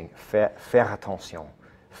actually saying faire attention,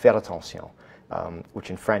 which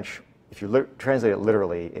in French, if you translate it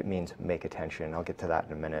literally, it means make attention. I'll get to that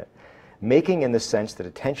in a minute. Making in the sense that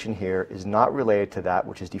attention here is not related to that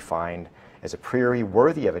which is defined as a priori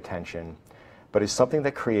worthy of attention, but is something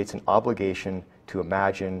that creates an obligation to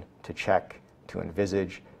imagine, to check, to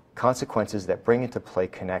envisage, consequences that bring into play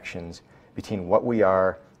connections between what we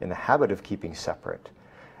are in the habit of keeping separate.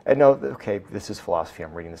 And no, okay, this is philosophy,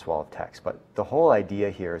 I'm reading this wall of text, but the whole idea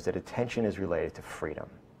here is that attention is related to freedom.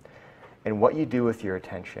 And what you do with your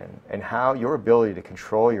attention, and how your ability to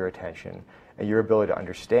control your attention, and your ability to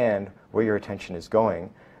understand where your attention is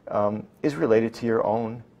going, is related to your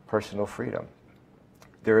own personal freedom.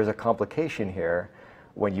 There is a complication here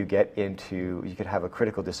when you get into, you could have a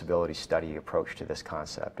critical disability study approach to this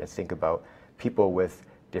concept and think about people with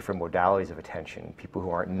different modalities of attention, people who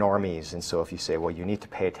aren't normies. And so if you say, well, you need to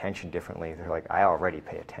pay attention differently, they're like, I already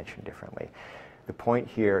pay attention differently. The point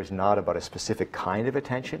here is not about a specific kind of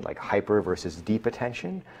attention, like hyper versus deep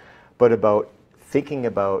attention, but about thinking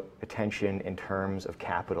about attention in terms of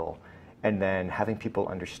capital, and then having people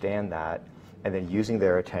understand that, and then using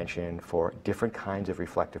their attention for different kinds of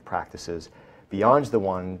reflective practices beyond the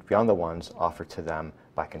ones offered to them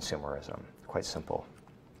by consumerism. Quite simple.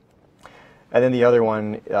 And then the other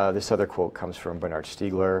one, this other quote comes from Bernard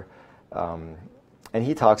Stiegler. And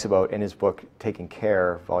he talks about, in his book, Taking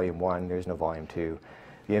Care, Volume 1, there's no Volume 2,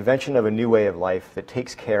 the invention of a new way of life that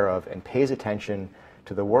takes care of and pays attention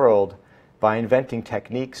to the world by inventing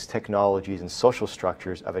techniques, technologies, and social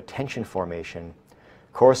structures of attention formation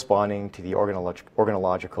corresponding to the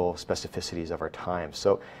organological specificities of our time.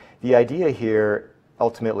 So the idea here,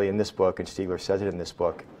 ultimately in this book, and Stiegler says it in this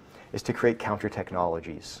book, is to create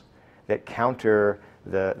counter-technologies that counter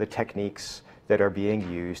the techniques that are being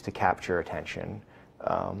used to capture attention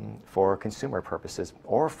for consumer purposes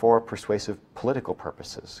or for persuasive political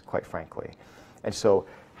purposes, quite frankly. And so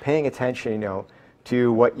paying attention,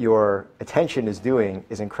 to what your attention is doing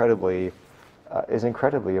is incredibly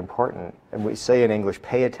important. And we say in English,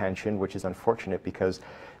 pay attention, which is unfortunate because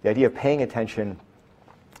the idea of paying attention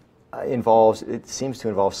seems to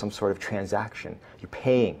involve some sort of transaction. You're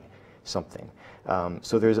paying something.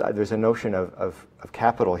 So there's a notion of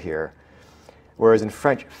capital here, whereas in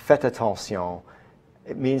French, faites attention,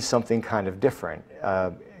 it means something kind of different.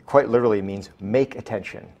 Quite literally it means make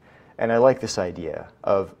attention. And I like this idea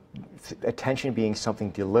of attention being something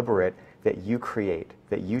deliberate that you create,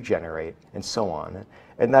 that you generate, and so on.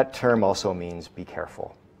 And that term also means be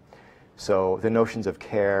careful. So the notions of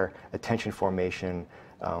care, attention formation,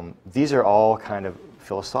 these are all kind of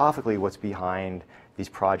philosophically what's behind these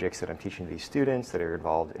projects that I'm teaching these students that are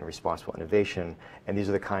involved in responsible innovation. And these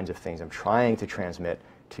are the kinds of things I'm trying to transmit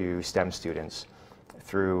to STEM students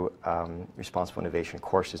through responsible innovation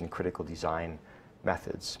courses and critical design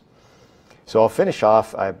methods. So I'll finish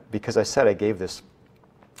off, because I said I gave this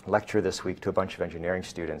lecture this week to a bunch of engineering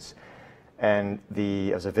students. And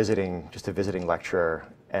I was just a visiting lecturer,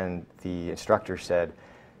 and the instructor said,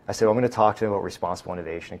 I said, well, I'm going to talk to them about responsible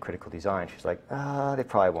innovation and critical design. She's like, they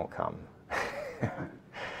probably won't come.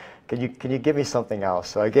 Can you give me something else?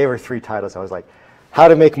 So I gave her 3 titles. I was like, how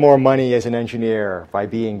to make more money as an engineer by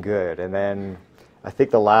being good. And then I think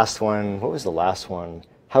the last one, what was the last one?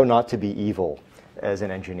 How not to be evil as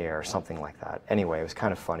an engineer or something like that. Anyway, it was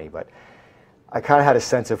kind of funny, but I kind of had a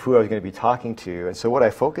sense of who I was going to be talking to. And so what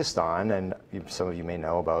I focused on, and some of you may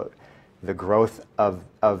know about the growth of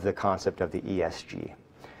the concept of the ESG.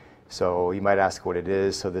 So you might ask what it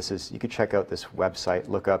is. So you could check out this website,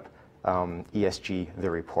 look up ESG,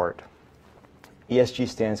 the report. ESG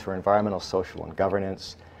stands for Environmental, Social, and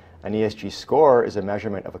Governance. An ESG score is a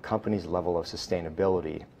measurement of a company's level of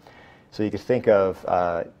sustainability. So you could think of,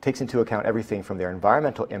 takes into account everything from their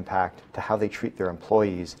environmental impact to how they treat their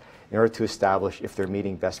employees in order to establish if they're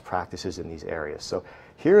meeting best practices in these areas. So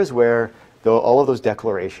here is where all of those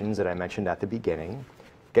declarations that I mentioned at the beginning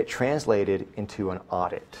get translated into an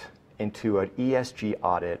audit, into an ESG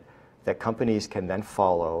audit that companies can then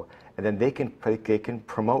follow, and then they can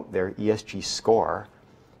promote their ESG score.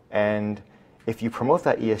 And if you promote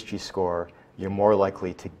that ESG score, you're more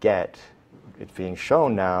likely to get, it's being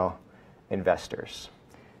shown now, investors.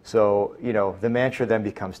 So, the mantra then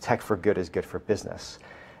becomes tech for good is good for business.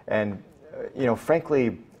 And,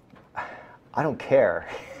 frankly, I don't care.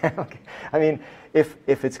 I mean, if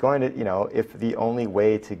it's going to, if the only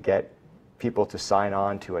way to get people to sign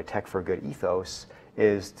on to a tech for good ethos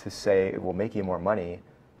is to say it will make you more money,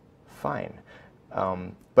 fine.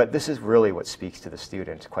 But this is really what speaks to the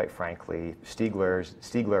students, quite frankly.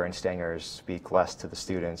 Stiegler and Stengers speak less to the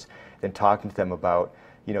students than talking to them about,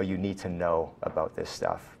 you need to know about this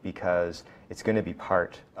stuff because it's going to be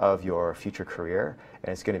part of your future career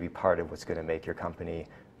and it's going to be part of what's going to make your company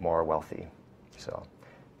more wealthy. So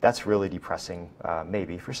that's really depressing,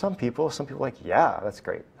 maybe. For some people are like, yeah, that's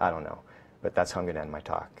great. I don't know. But that's how I'm going to end my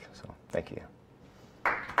talk. So thank you.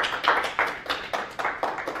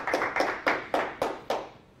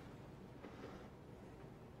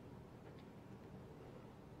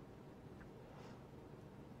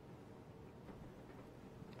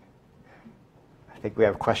 I think we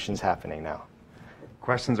have questions happening now.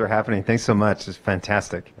 Questions are happening. Thanks so much. It's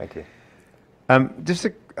fantastic. Thank you. Just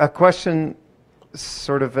a question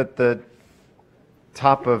sort of at the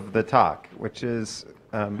top of the talk, which is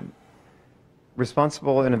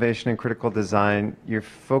responsible innovation and critical design. You're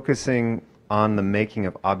focusing on the making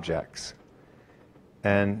of objects.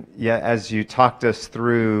 And yet, as you talked us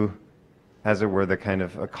through, as it were, the kind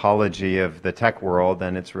of ecology of the tech world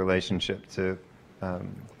and its relationship to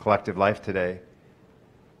collective life today,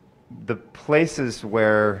 the places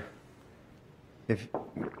where if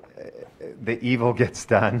the evil gets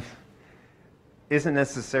done isn't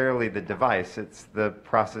necessarily the device, it's the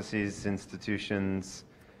processes, institutions,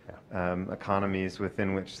 economies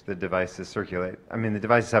within which the devices circulate. I mean, the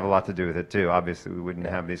devices have a lot to do with it too. Obviously, we wouldn't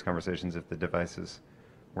have these conversations if the devices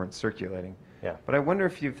weren't circulating. Yeah. But I wonder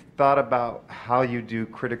if you've thought about how you do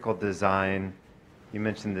critical design. You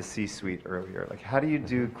mentioned the C-suite earlier. Like, how do you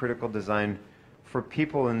do critical design for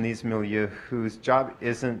people in these milieux whose job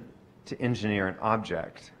isn't to engineer an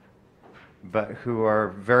object, but who are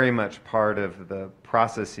very much part of the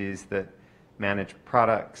processes that manage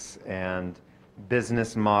products and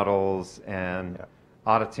business models and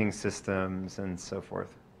auditing systems and so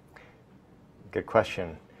forth? Good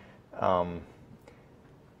question.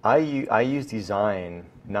 I use design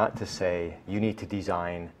not to say you need to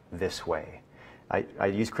design this way. I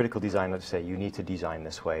use critical design not to say you need to design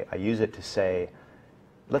this way. I use it to say,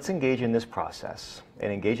 let's engage in this process.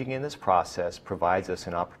 And engaging in this process provides us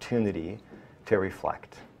an opportunity to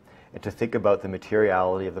reflect and to think about the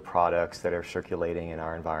materiality of the products that are circulating in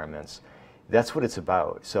our environments. That's what it's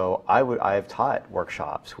about. So I have taught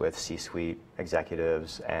workshops with C-suite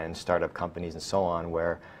executives and startup companies and so on,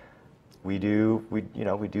 where we do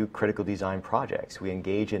critical design projects. We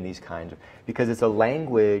engage in these kinds of, because it's a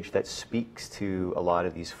language that speaks to a lot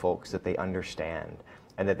of these folks that they understand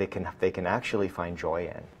and that they can actually find joy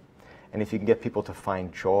in. And if you can get people to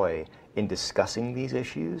find joy in discussing these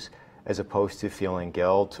issues, as opposed to feeling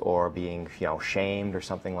guilt or being shamed or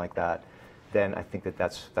something like that, then I think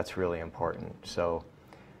that's really important. So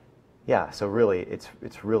yeah, so really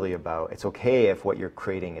it's really about, it's okay if what you're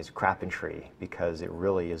creating is crapentry, because it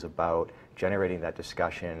really is about generating that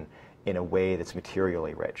discussion in a way that's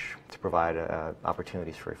materially rich to provide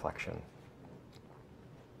opportunities for reflection.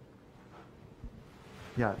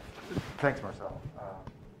 Yeah, thanks, Marcel.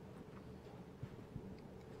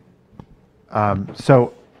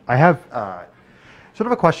 So I have sort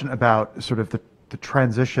of a question about sort of the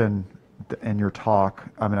transition in your talk.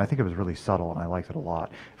 I mean, I think it was really subtle, and I liked it a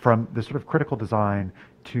lot. From the sort of critical design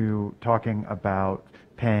to talking about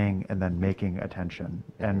paying and then making attention.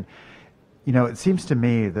 And, it seems to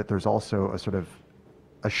me that there's also a sort of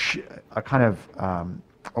a kind of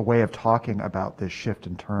a way of talking about this shift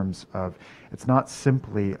in terms of, it's not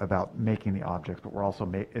simply about making the objects, but we're also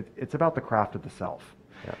it's about the craft of the self.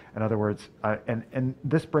 Yeah. In other words, and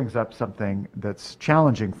this brings up something that's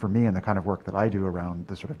challenging for me in the kind of work that I do around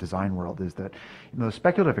the sort of design world, is that the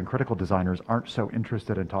speculative and critical designers aren't so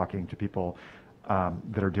interested in talking to people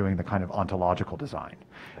that are doing the kind of ontological design.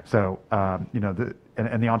 So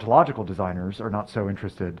and the ontological designers are not so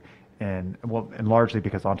interested in, and largely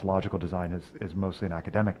because ontological design is mostly an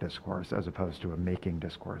academic discourse as opposed to a making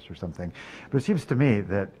discourse or something. But it seems to me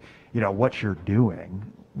that what you're doing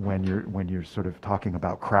when you're sort of talking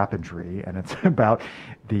about crapentry, and it's about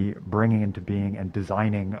the bringing into being and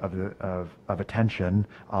designing of attention,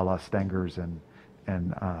 a la Stengers and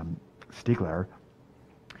Stiegler.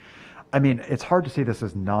 I mean, it's hard to see this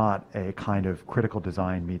as not a kind of critical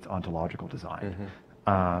design meets ontological design.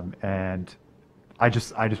 Mm-hmm. And I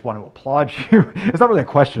just want to applaud you. It's not really a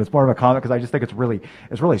question; it's more of a comment, because I just think it's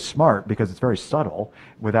really smart, because it's very subtle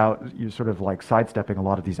without you sort of like sidestepping a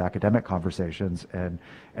lot of these academic conversations and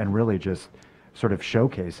really just sort of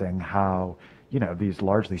showcasing how these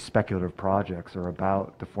largely speculative projects are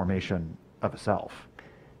about the formation of a self.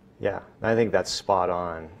 Yeah, I think that's spot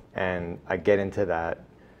on, and I get into that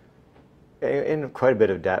in quite a bit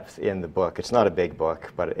of depth in the book. It's not a big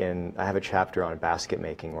book, but I have a chapter on basket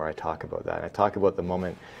making where I talk about that. And I talk about the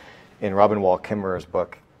moment in Robin Wall Kimmerer's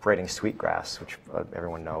book, Braiding Sweetgrass, which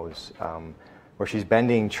everyone knows, where she's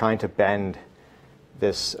trying to bend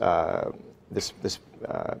this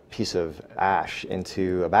piece of ash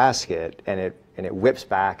into a basket, and it whips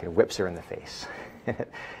back and whips her in the face.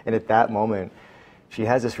 And at that moment, she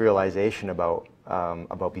has this realization about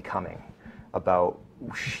becoming, about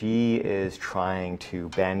she is trying to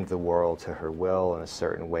bend the world to her will in a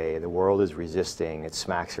certain way. The world is resisting. It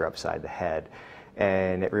smacks her upside the head.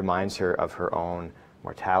 And it reminds her of her own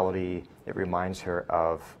mortality. It reminds her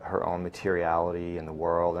of her own materiality in the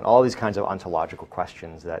world, and all these kinds of ontological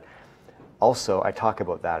questions that also, I talk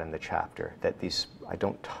about that in the chapter, that I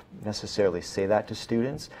don't necessarily say that to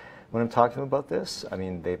students when I'm talking to them about this. I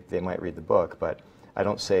mean, they might read the book, but I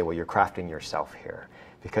don't say, well, you're crafting yourself here,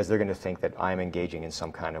 because they're going to think that I'm engaging in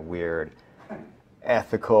some kind of weird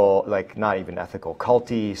ethical, like not even ethical,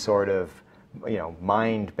 culty sort of,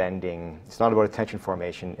 mind bending. It's not about attention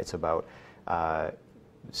formation. It's about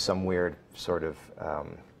some weird sort of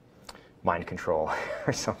mind control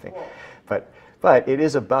or something. But it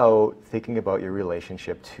is about thinking about your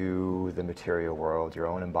relationship to the material world, your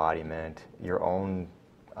own embodiment, your own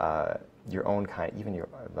kind, even your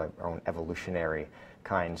own evolutionary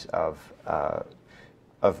kinds of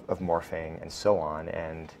morphing and so on,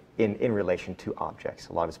 and in relation to objects.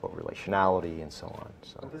 A lot is about relationality and so on.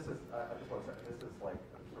 So this is, I just want to say, this is like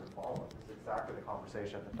sort of follow-up. This is exactly the conversation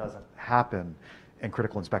conversation that doesn't happen in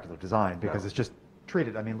critical and speculative design because it's just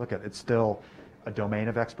treated, I mean, look at it, it's still a domain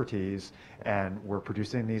of expertise, and we're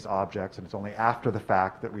producing these objects, and it's only after the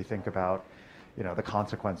fact that we think about, you know, the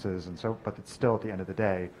consequences, and so, but it's still, at the end of the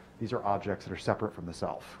day, these are objects that are separate from the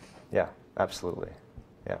self. Yeah, absolutely.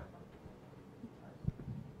 Yeah.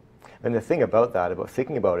 And the thing about that, about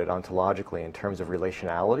thinking about it ontologically in terms of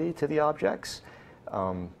relationality to the objects,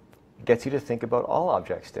 gets you to think about all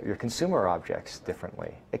objects, your consumer objects,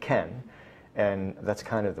 differently. It can, and that's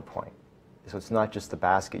kind of the point. So it's not just the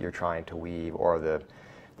basket you're trying to weave or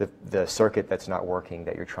the circuit that's not working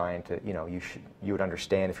that you're trying to, you know, you would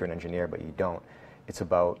understand if you're an engineer, but you don't. It's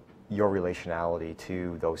about your relationality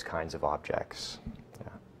to those kinds of objects. Yeah.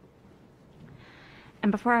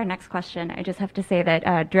 And before our next question, I just have to say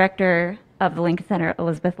that Director of the Lincoln Center,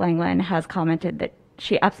 Elizabeth Langland, has commented that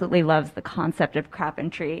she absolutely loves the concept of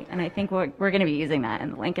carpentry, and I think we're going to be using that in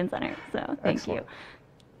the Lincoln Center, so thank you.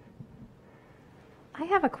 I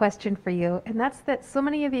have a question for you, and that's that so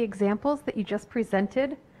many of the examples that you just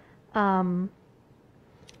presented,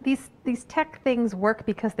 these tech things work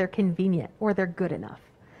because they're convenient or they're good enough.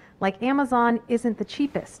 Like Amazon isn't the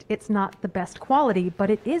cheapest, it's not the best quality, but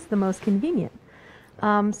it is the most convenient.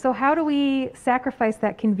 So how do we sacrifice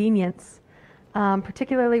that convenience,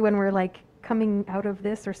 particularly when we're like coming out of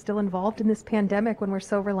this or still involved in this pandemic, when we're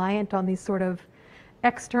so reliant on these sort of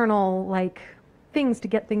external like things to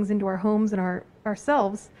get things into our homes and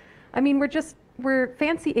ourselves. I mean, we're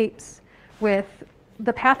fancy apes with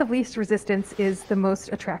the path of least resistance is the most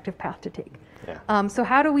attractive path to take. Yeah. So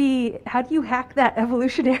how do you hack that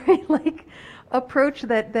evolutionary like approach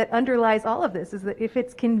that underlies all of this, is that if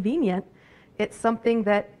it's convenient, it's something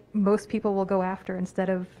that most people will go after instead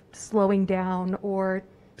of slowing down or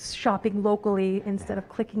shopping locally instead of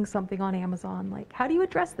clicking something on Amazon. Like, how do you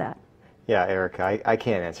address that? Yeah, Erica, I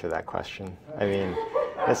can't answer that question. I mean,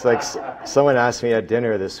 it's like someone asked me at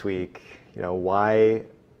dinner this week, you know, why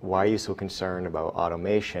are you so concerned about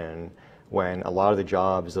automation when a lot of the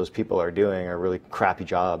jobs those people are doing are really crappy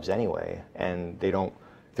jobs anyway, and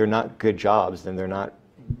they're not good jobs, and they're not,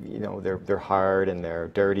 you know, they're hard and they're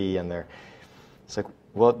dirty and it's like,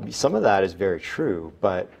 well, some of that is very true,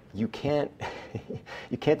 but you can't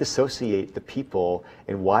dissociate the people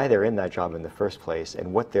and why they're in that job in the first place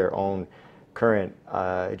and what their own current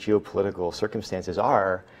geopolitical circumstances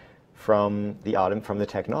are from the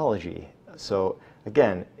technology. So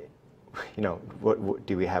again, you know, what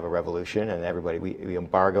do we have a revolution and everybody we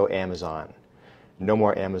embargo Amazon, no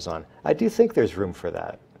more Amazon? I do think there's room for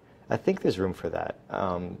that. I think there's room for that.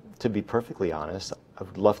 To be perfectly honest, I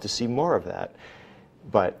would love to see more of that,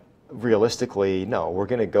 but realistically, no, we're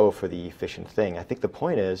going to go for the efficient thing. I think the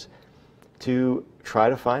point is to try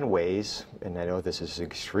to find ways, and I know this is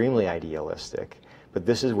extremely idealistic, but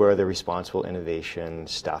this is where the responsible innovation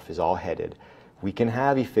stuff is all headed. We can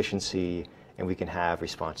have efficiency and we can have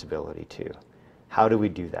responsibility too. How do we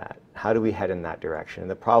do that? How do we head in that direction? And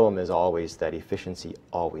the problem is always that efficiency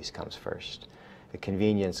always comes first. The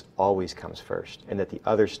convenience always comes first, and that the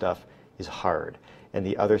other stuff is hard. And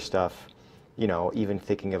the other stuff, you know, even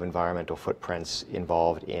thinking of environmental footprints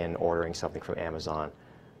involved in ordering something from Amazon,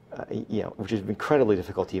 you know, which is incredibly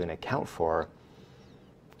difficult to even account for,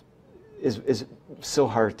 is so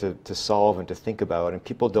hard to solve and to think about, and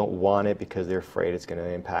people don't want it because they're afraid it's going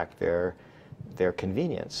to impact their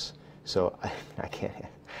convenience. So I can't.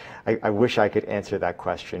 I wish I could answer that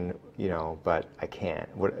question, you know, but I can't.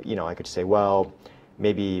 You know, I could say, well,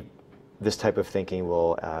 maybe this type of thinking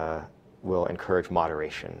will encourage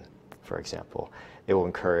moderation, for example. It will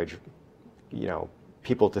encourage, you know,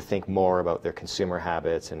 people to think more about their consumer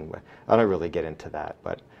habits, and I don't really get into that,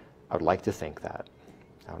 but I would like to think that.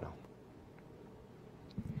 I don't know.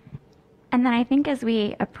 And then I think as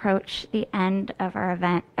we approach the end of our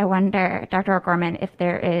event, I wonder, Dr. O'Gorman, if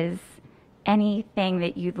there is anything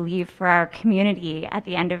that you'd leave for our community at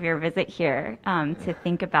the end of your visit here to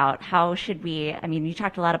think about how should we, I mean, you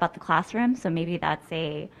talked a lot about the classroom, so maybe that's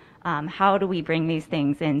how do we bring these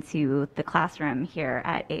things into the classroom here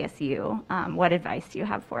at ASU? What advice do you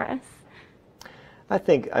have for us? I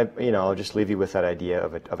think, you know, I'll just leave you with that idea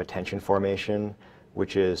of attention formation,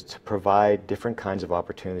 which is to provide different kinds of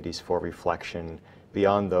opportunities for reflection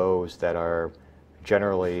beyond those that are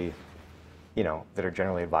generally, you know,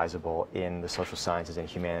 advisable in the social sciences and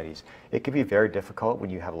humanities. It can be very difficult when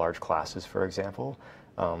you have large classes, for example,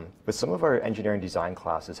 but some of our engineering design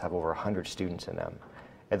classes have over 100 students in them.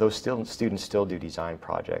 And those students still do design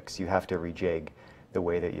projects. You have to rejig the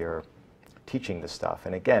way that you're teaching the stuff.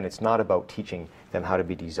 And again, it's not about teaching them how to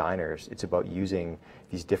be designers. It's about using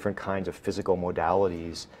these different kinds of physical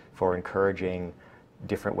modalities for encouraging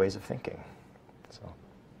different ways of thinking. So,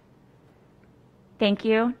 Thank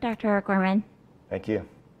you, Dr. O'Gorman. thank you.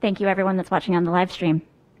 Thank you, everyone that's watching on the live stream.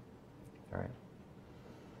 All right.